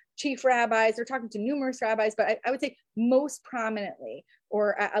European chief rabbis. They're talking to numerous rabbis, but I would say most prominently,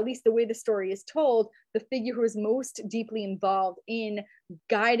 or at least the way the story is told, the figure who is most deeply involved in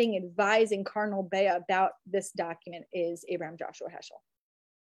guiding, advising Cardinal Bea about this document is Abraham Joshua Heschel.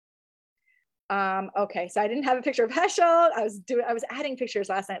 Okay, so I didn't have a picture of Heschel. I was adding pictures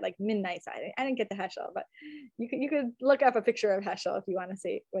last night, like midnight. So I didn't get the Heschel, but you could look up a picture of Heschel if you want to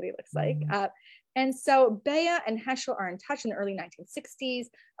see what he looks like. And so Bea and Heschel are in touch in the early 1960s.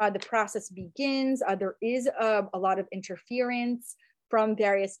 The process begins. There is a lot of interference from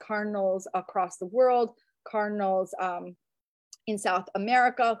various cardinals across the world, cardinals in South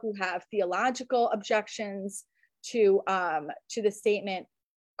America who have theological objections to the statement,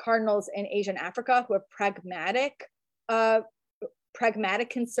 cardinals in Asia and Africa who have pragmatic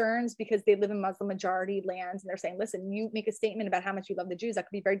concerns because they live in Muslim majority lands, and they're saying, listen, you make a statement about how much you love the Jews, that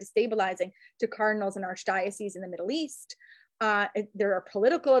could be very destabilizing to cardinals and archdioceses in the Middle East. There are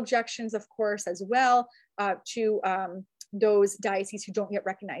political objections, of course, as well, to those dioceses who don't yet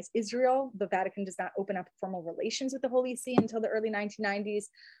recognize Israel. The Vatican does not open up formal relations with the Holy See until the early 1990s,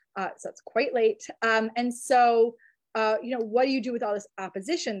 so it's quite late. And so what do you do with all this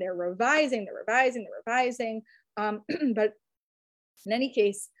opposition? They're revising. But in any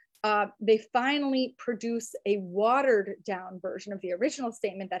case, they finally produce a watered down version of the original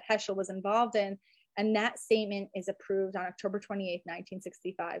statement that Heschel was involved in. And that statement is approved on October 28th,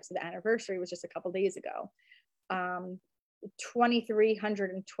 1965. So the anniversary was just a couple days ago.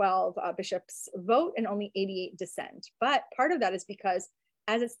 2,312 bishops vote and only 88 dissent. But part of that is because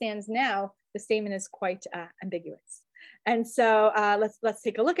as it stands now, the statement is quite ambiguous. And so let's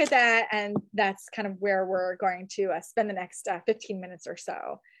take a look at that. And that's kind of where we're going to spend the next 15 minutes or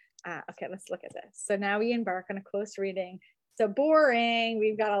so. Okay, let's look at this. So now we embark on a close reading. So boring.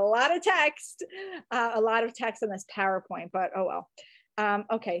 We've got a lot of text on this PowerPoint, but oh well.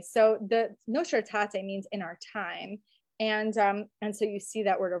 Okay, so the Nostra Aetate means in our time. And so you see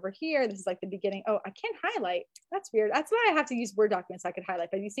that word over here. This is like the beginning. Oh, I can't highlight. That's weird. That's why I have to use Word documents so I could highlight.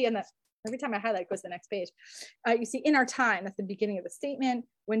 But you see in the, every time I highlight, it goes to the next page. You see in our time, that's the beginning of the statement,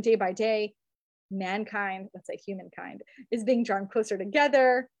 when day by day, mankind, let's say humankind, is being drawn closer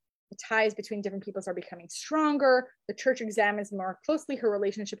together. The ties between different peoples are becoming stronger. The church examines more closely her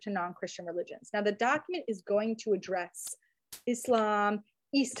relationship to non-Christian religions. Now, the document is going to address Islam,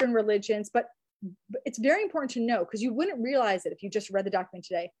 Eastern religions, but it's very important to know, because you wouldn't realize it if you just read the document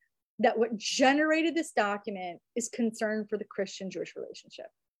today, that what generated this document is concern for the Christian-Jewish relationship.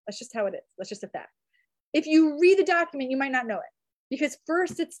 That's just how it is. That's just a fact. If you read the document, you might not know it, because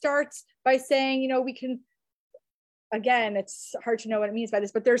first it starts by saying, we can, again, it's hard to know what it means by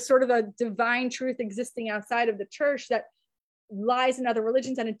this, but there's sort of a divine truth existing outside of the church that lies in other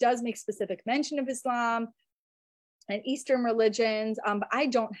religions, and it does make specific mention of Islam and Eastern religions, but I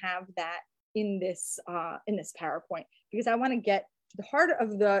don't have that in this PowerPoint, because I want to get to the heart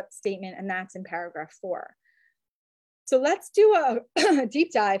of the statement, and that's in paragraph 4. So let's do a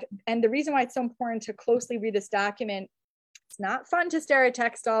deep dive. And the reason why it's so important to closely read this document, it's not fun to stare at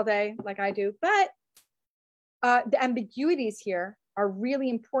text all day like I do, but the ambiguities here are really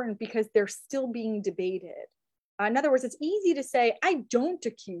important because they're still being debated. In other words, it's easy to say, I don't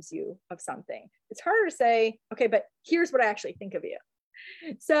accuse you of something. It's harder to say, okay, but here's what I actually think of you.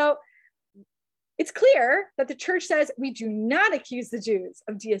 So it's clear that the church says we do not accuse the Jews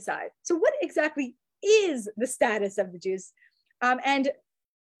of deicide. So what exactly is the status of the Jews? And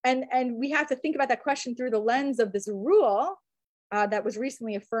we have to think about that question through the lens of this rule that was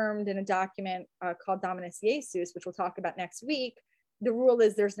recently affirmed in a document called Dominus Jesus, which we'll talk about next week. The rule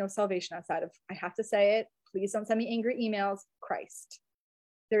is there's no salvation outside of, I have to say it, please don't send me angry emails, Christ.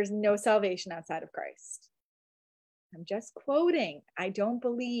 There's no salvation outside of Christ. I'm just quoting. I don't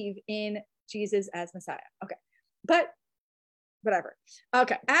believe in Jesus as Messiah. Okay, but whatever.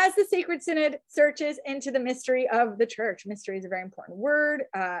 Okay, as the Sacred Synod searches into the mystery of the church, mystery is a very important word.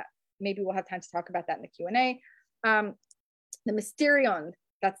 Maybe we'll have time to talk about that in the Q&A. The mysterion,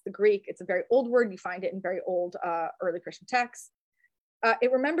 that's the Greek. It's a very old word. You find it in very old early Christian texts.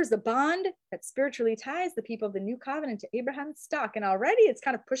 It remembers the bond that spiritually ties the people of the new covenant to Abraham's stock. And already it's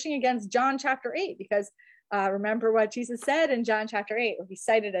kind of pushing against John chapter 8, because remember what Jesus said in John chapter 8, where he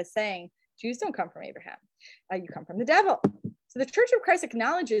cited as saying, Jews don't come from Abraham. You come from the devil. So the Church of Christ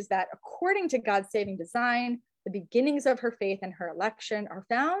acknowledges that according to God's saving design, the beginnings of her faith and her election are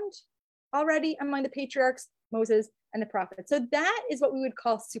found already among the patriarchs, Moses and the prophets. So that is what we would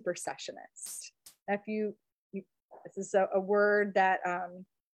call supersessionist. If you This is a word that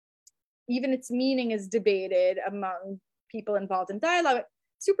even its meaning is debated among people involved in dialogue.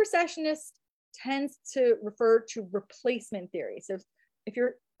 Supersessionist tends to refer to replacement theory. So if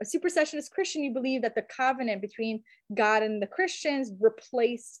you're a supersessionist Christian, you believe that the covenant between God and the Christians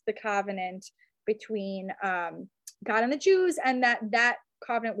replaced the covenant between God and the Jews, and that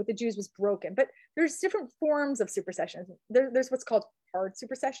covenant with the Jews was broken. But there's different forms of supersessionism. There's what's called hard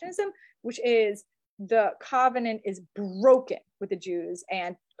supersessionism, which is the covenant is broken with the Jews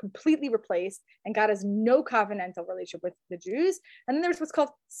and completely replaced, and God has no covenantal relationship with the Jews. And then there's what's called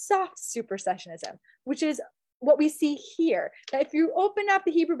soft supersessionism, which is what we see here. That if you open up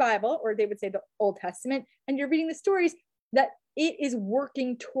the Hebrew Bible, or they would say the Old Testament, and you're reading the stories, that it is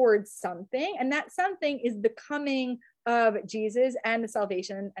working towards something, and that something is the coming of Jesus and the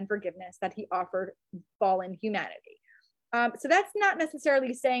salvation and forgiveness that he offered fallen humanity. So that's not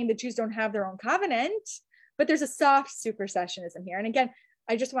necessarily saying the Jews don't have their own covenant, but there's a soft supersessionism here. And again,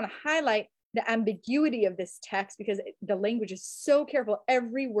 I just want to highlight the ambiguity of this text because the language is so careful.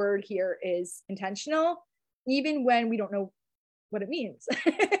 Every word here is intentional, even when we don't know what it means.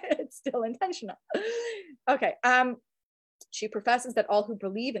 It's still intentional. Okay. She professes that all who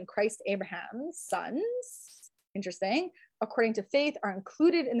believe in Christ Abraham's sons, interesting, according to faith, are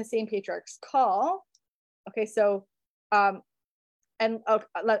included in the same patriarch's call. Okay, so and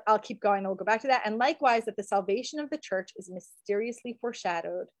I'll keep going and we'll go back to that. And likewise, that the salvation of the church is mysteriously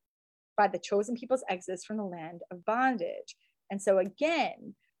foreshadowed by the chosen people's exodus from the land of bondage. And so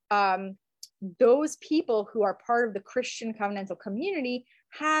again, those people who are part of the Christian covenantal community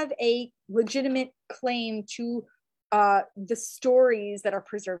have a legitimate claim to the stories that are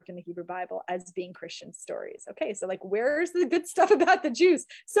preserved in the Hebrew Bible as being Christian stories. Okay, so like, where's the good stuff about the Jews?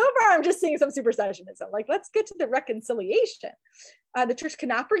 So far, I'm just seeing some supersessionism. Like, let's get to the reconciliation. The church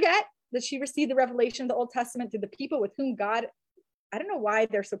cannot forget that she received the revelation of the Old Testament through the people with whom God, I don't know why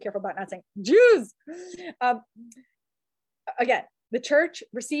they're so careful about not saying Jews. Again, the church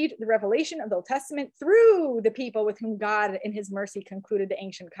received the revelation of the Old Testament through the people with whom God in his mercy concluded the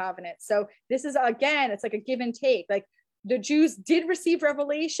ancient covenant. So this is, again, it's like a give and take. Like the Jews did receive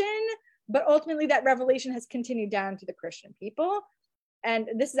revelation, but ultimately that revelation has continued down to the Christian people. And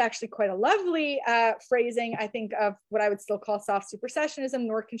this is actually quite a lovely phrasing, I think, of what I would still call soft supersessionism,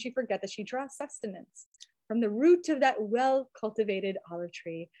 nor can she forget that she draws sustenance from the root of that well-cultivated olive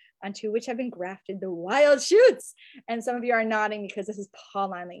tree onto which have been grafted the wild shoots. And some of you are nodding because this is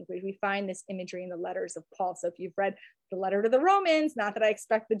Pauline language. We find this imagery in the letters of Paul. So if you've read the letter to the Romans, not that I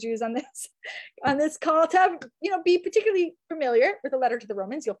expect the Jews on this call to have, be particularly familiar with the letter to the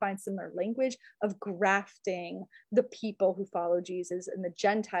Romans, you'll find similar language of grafting the people who follow Jesus and the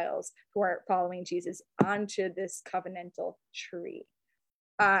Gentiles who are following Jesus onto this covenantal tree.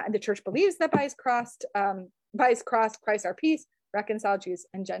 And the church believes that by his cross, Christ our peace, reconciled Jews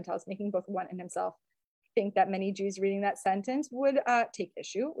and Gentiles, making both one in himself. I think that many Jews reading that sentence would take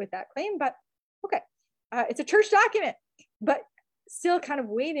issue with that claim, but okay. It's a church document, but still kind of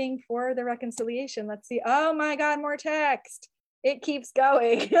waiting for the reconciliation. Let's see. Oh my God, more text. It keeps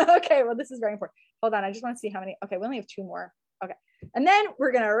going. Okay, well, this is very important. Hold on, I just want to see how many. Okay, we only have 2 more. Okay, and then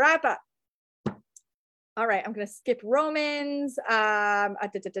we're going to wrap up. All right, I'm going to skip Romans.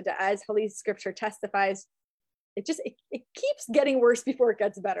 As Holy Scripture testifies, it keeps getting worse before it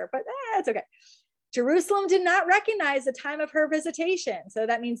gets better, but it's okay. Jerusalem did not recognize the time of her visitation. So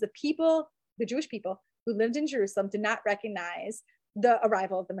that means the Jewish people who lived in Jerusalem did not recognize the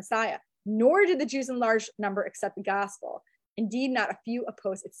arrival of the Messiah, nor did the Jews in large number accept the gospel. Indeed, not a few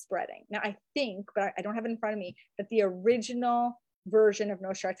opposed its spreading. Now, I think, but I don't have it in front of me, that the original version of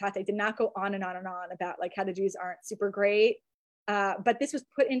Nostra Aetate did not go on and on and on about like how the Jews aren't super great. But this was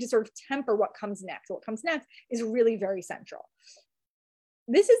put in to sort of temper what comes next. What comes next is really very central.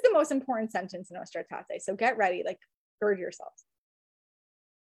 This is the most important sentence in Nostra Aetate. So get ready, like gird yourselves.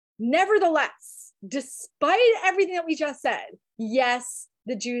 Nevertheless, despite everything that we just said, yes,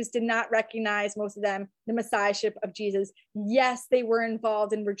 the Jews did not recognize, most of them, the messiahship of Jesus. Yes, they were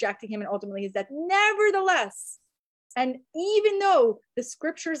involved in rejecting him and ultimately his death. Nevertheless, and even though the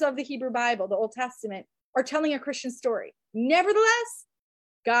scriptures of the Hebrew Bible, the Old Testament, are telling a Christian story, nevertheless,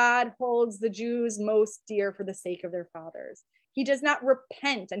 God holds the Jews most dear for the sake of their fathers. He does not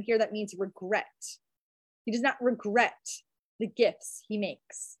repent, and here that means regret. He does not regret the gifts he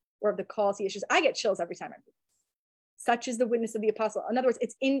makes or of the calls he issues. I get chills every time I read. Such is the witness of the apostle. In other words,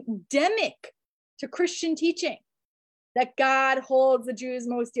 it's endemic to Christian teaching that God holds the Jews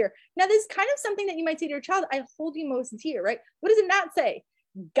most dear. Now, this is kind of something that you might say to your child, I hold you most dear, right? What does it not say?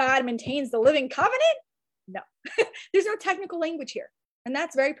 God maintains the living covenant? No, there's no technical language here. And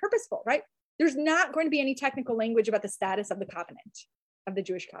that's very purposeful, right? There's not going to be any technical language about the status of the covenant, of the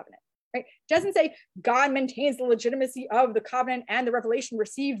Jewish covenant, right? It doesn't say God maintains the legitimacy of the covenant and the revelation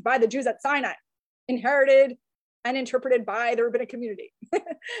received by the Jews at Sinai, inherited and interpreted by the rabbinic community.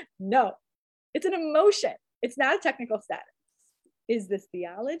 No, it's an emotion. It's not a technical status. Is this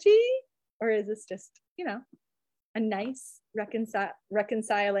theology, or is this just, a nice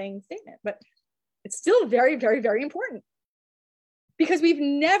reconciling statement? But it's still very, very, very important, because we've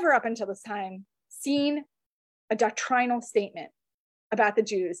never up until this time seen a doctrinal statement about the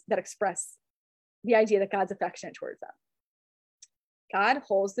Jews that express the idea that God's affectionate towards them. God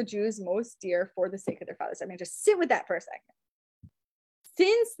holds the Jews most dear for the sake of their fathers. I mean, just sit with that for a second.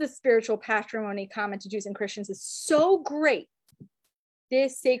 Since the spiritual patrimony common to Jews and Christians is so great,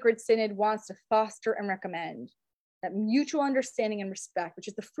 this sacred synod wants to foster and recommend that mutual understanding and respect, which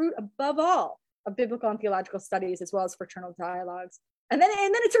is the fruit above all of biblical and theological studies, as well as fraternal dialogues. And then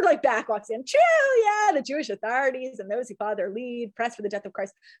it sort of like backwalks in, true, yeah, the Jewish authorities and those who follow their lead, press for the death of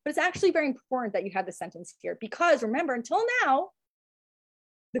Christ. But it's actually very important that you have the sentence here, because remember, until now,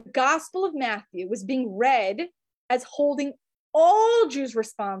 the Gospel of Matthew was being read as holding all Jews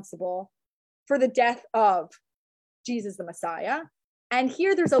responsible for the death of Jesus the Messiah. And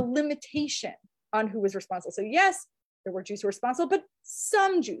here there's a limitation on who was responsible. So yes, there were Jews who were responsible, but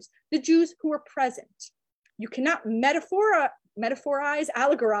some Jews, the Jews who were present. You cannot metaphorize,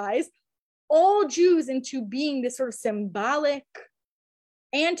 allegorize all Jews into being this sort of symbolic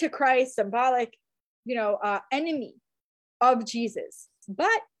antichrist, symbolic, enemy of Jesus.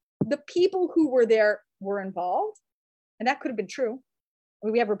 But the people who were there were involved, and that could have been true. I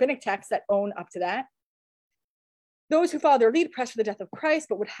mean, we have rabbinic texts that own up to that. Those who follow their lead press for the death of Christ,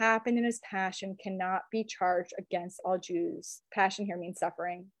 but what happened in his passion cannot be charged against all Jews. Passion here means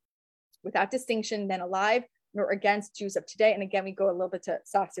suffering, without distinction, then alive, nor against Jews of today. And again, we go a little bit to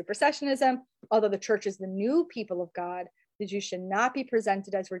soft supersessionism. Although the church is the new people of God, the Jews should not be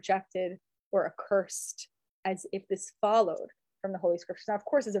presented as rejected or accursed, as if this followed from the Holy Scriptures. Now, of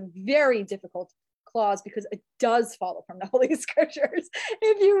course, it's a very difficult clause, because it does follow from the Holy Scriptures.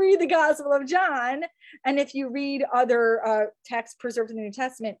 If you read the Gospel of John, and if you read other texts preserved in the New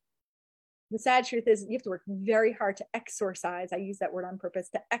Testament, the sad truth is you have to work very hard to exorcise, I use that word on purpose,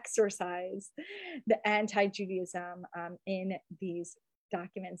 to exorcise the anti-Judaism in these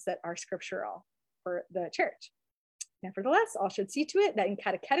documents that are scriptural for the church. Nevertheless, all should see to it that in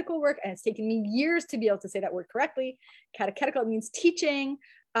catechetical work, and it's taken me years to be able to say that word correctly, catechetical means teaching,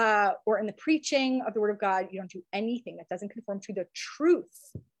 or in the preaching of the word of God, you don't do anything that doesn't conform to the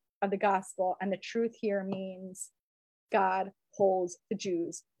truth of the gospel. And the truth here means God holds the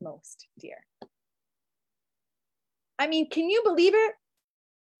Jews most dear. I mean, can you believe it?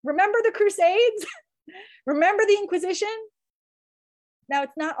 Remember the Crusades? Remember the Inquisition? Now,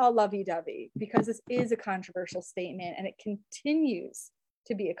 it's not all lovey-dovey, because this is a controversial statement, and it continues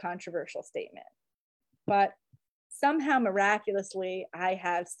to be a controversial statement. But somehow, miraculously, I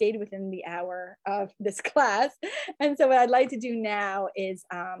have stayed within the hour of this class. And so what I'd like to do now is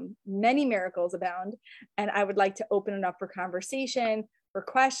many miracles abound. And I would like to open it up for conversation, for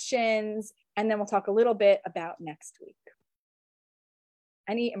questions, and then we'll talk a little bit about next week.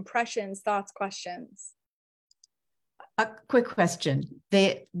 Any impressions, thoughts, questions? A quick question.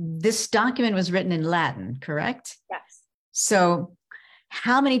 This document was written in Latin, correct? Yes. So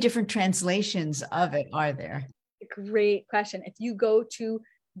how many different translations of it are there? Great question. If you go to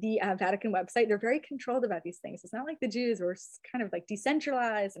the Vatican website, they're very controlled about these things. It's not like the Jews were kind of like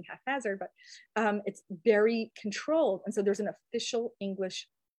decentralized and haphazard, but it's very controlled. And so there's an official English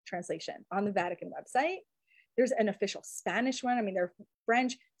translation on the Vatican website. There's an official Spanish one. I mean, they're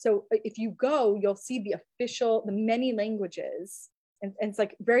French. So if you go, you'll see the many languages, and it's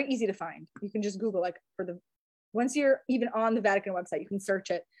like very easy to find. You can just Google, like once you're even on the Vatican website, you can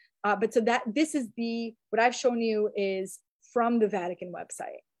search it. But so this is what I've shown you is from the Vatican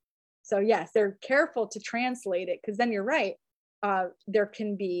website. So yes, they're careful to translate it, because then you're right. There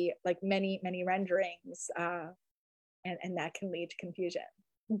can be like many, many renderings, and that can lead to confusion.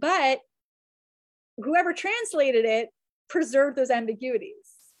 But whoever translated it preserved those ambiguities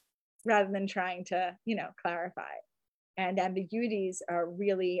rather than trying to, clarify. And ambiguities are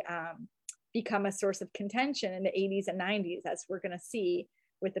really become a source of contention in the 80s and 90s, as we're going to see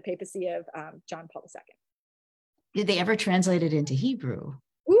with the papacy of John Paul II. Did they ever translate it into Hebrew?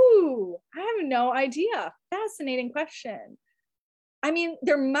 Ooh, I have no idea. Fascinating question. I mean,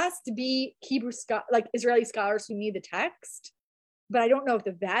 there must be Israeli scholars who need the text, but I don't know if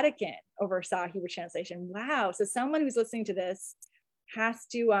the Vatican oversaw Hebrew translation. Wow. So someone who's listening to this has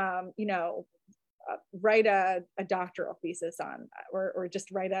to, write a doctoral thesis on, or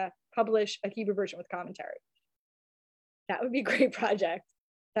just publish a Hebrew version with commentary. That would be a great project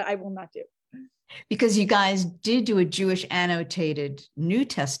that I will not do. Because you guys did do a Jewish annotated New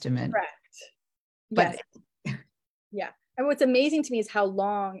Testament. Correct. But yes. Yeah. And what's amazing to me is how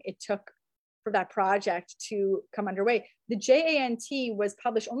long it took for that project to come underway. The JANT was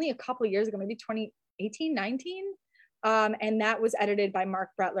published only a couple of years ago, maybe 2018, 19. And that was edited by Mark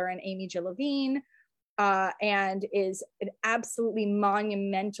Bretler and Amy Jill Levine, and is an absolutely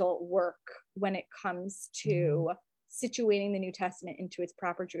monumental work when it comes to situating the New Testament into its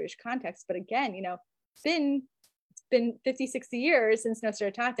proper Jewish context. But again, it's been 50, 60 years since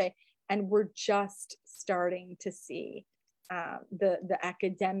Nostra Aetate, and we're just starting to see the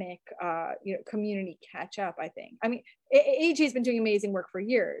academic community catch up, I think. I mean, AG has been doing amazing work for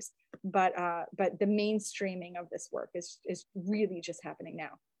years, but the mainstreaming of this work is really just happening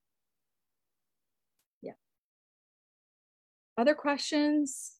now. Yeah. Other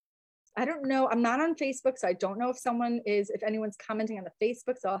questions? I don't know. I'm not on Facebook, so I don't know if anyone's commenting on the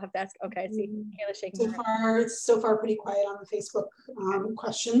Facebook, so I'll have to ask. Okay, I see Kayla shaking her head. So far pretty quiet on the Facebook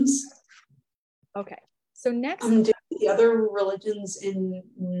questions. Okay. So next, do the other religions in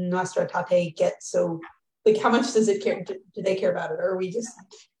Nostra Aetate get how much does it care? Do they care about it, or are we just,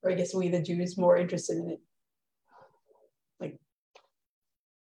 or I guess we the Jews more interested in it?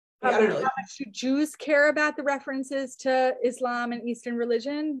 I don't know. How much do Jews care about the references to Islam and Eastern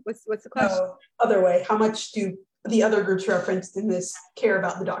religion? What's the question? No, other way. How much do the other groups referenced in this care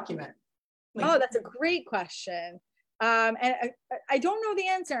about the document? Oh, that's a great question. And I don't know the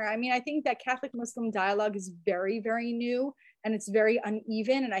answer. I mean, I think that Catholic-Muslim dialogue is very, very new, and it's very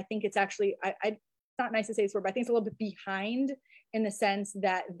uneven. And I think it's actually, it's not nice to say this word, but I think it's a little bit behind in the sense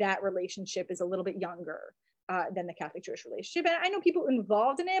that that relationship is a little bit younger than the Catholic-Jewish relationship. And I know people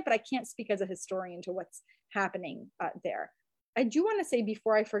involved in it, but I can't speak as a historian to what's happening there. I do want to say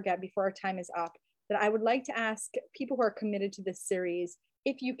before I forget, before our time is up, that I would like to ask people who are committed to this series,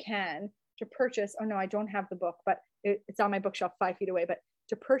 if you can, to purchase, oh no, I don't have the book, but it's on my bookshelf 5 feet away, but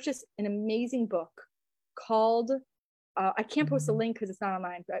to purchase an amazing book called, I can't post a link because it's not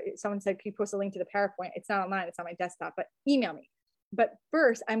online. Someone said, can you post a link to the PowerPoint? It's not online, it's on my desktop, but email me. But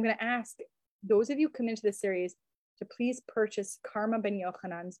first, I'm going to ask those of you committed to this series to please purchase Karma Ben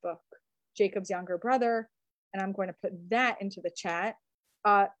Yochanan's book, Jacob's Younger Brother, and I'm going to put that into the chat.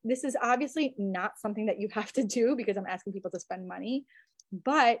 This is obviously not something that you have to do because I'm asking people to spend money,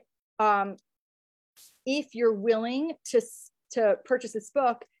 but if you're willing to purchase this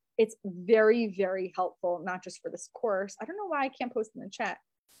book, it's very, very helpful, not just for this course. I don't know why I can't post in the chat.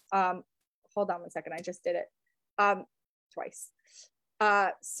 Hold on one second, I just did it twice.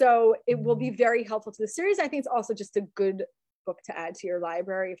 So it will be very helpful to the series. I think it's also just a good book to add to your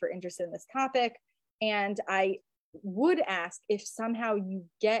library if you're interested in this topic. And I would ask if somehow you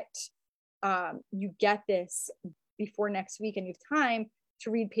get this before next week and you have time to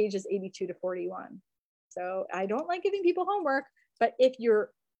read pages 82 to 41. So I don't like giving people homework, but if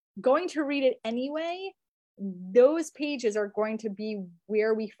you're going to read it anyway, those pages are going to be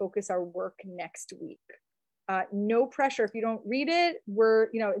where we focus our work next week. No pressure. If you don't read it,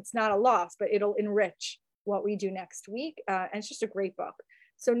 it's not a loss, but it'll enrich what we do next week. And it's just a great book.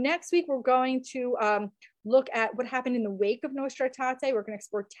 So next week, we're going to look at what happened in the wake of Nostra Aetate. We're going to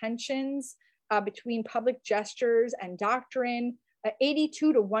explore tensions between public gestures and doctrine,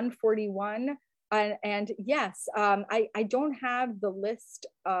 82 to 141. And yes, I don't have the list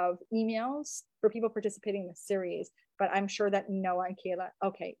of emails for people participating in the series, but I'm sure that Noah and Kayla,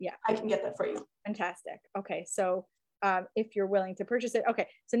 okay, yeah. I can get that for you. Fantastic. Okay, so if you're willing to purchase it. Okay,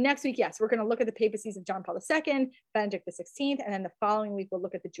 so next week, yes, we're going to look at the papacies of John Paul II, Benedict XVI, and then the following week, we'll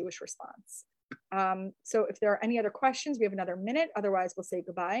look at the Jewish response. So if there are any other questions, we have another minute. Otherwise, we'll say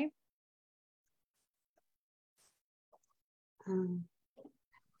goodbye.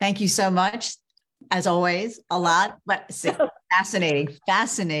 Thank you so much. As always, a lot, but fascinating.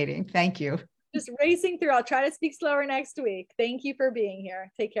 Thank you. Just racing through. I'll try to speak slower next week. Thank you for being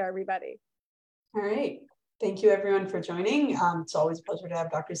here. Take care, everybody. All right. Thank you, everyone, for joining. It's always a pleasure to have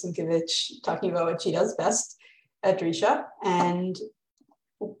Dr. Simkovich talking about what she does best at Drisha. And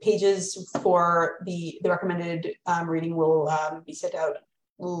pages for the recommended reading will be sent out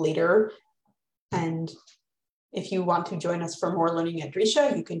later. And if you want to join us for more learning at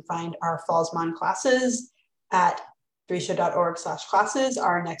Drisha, you can find our fall Zman classes at drisha.org/classes.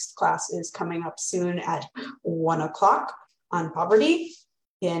 Our next class is coming up soon at 1 o'clock on poverty.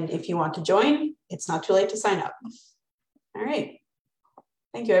 And if you want to join, it's not too late to sign up. All right.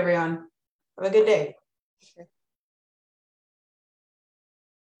 Thank you, everyone. Have a good day.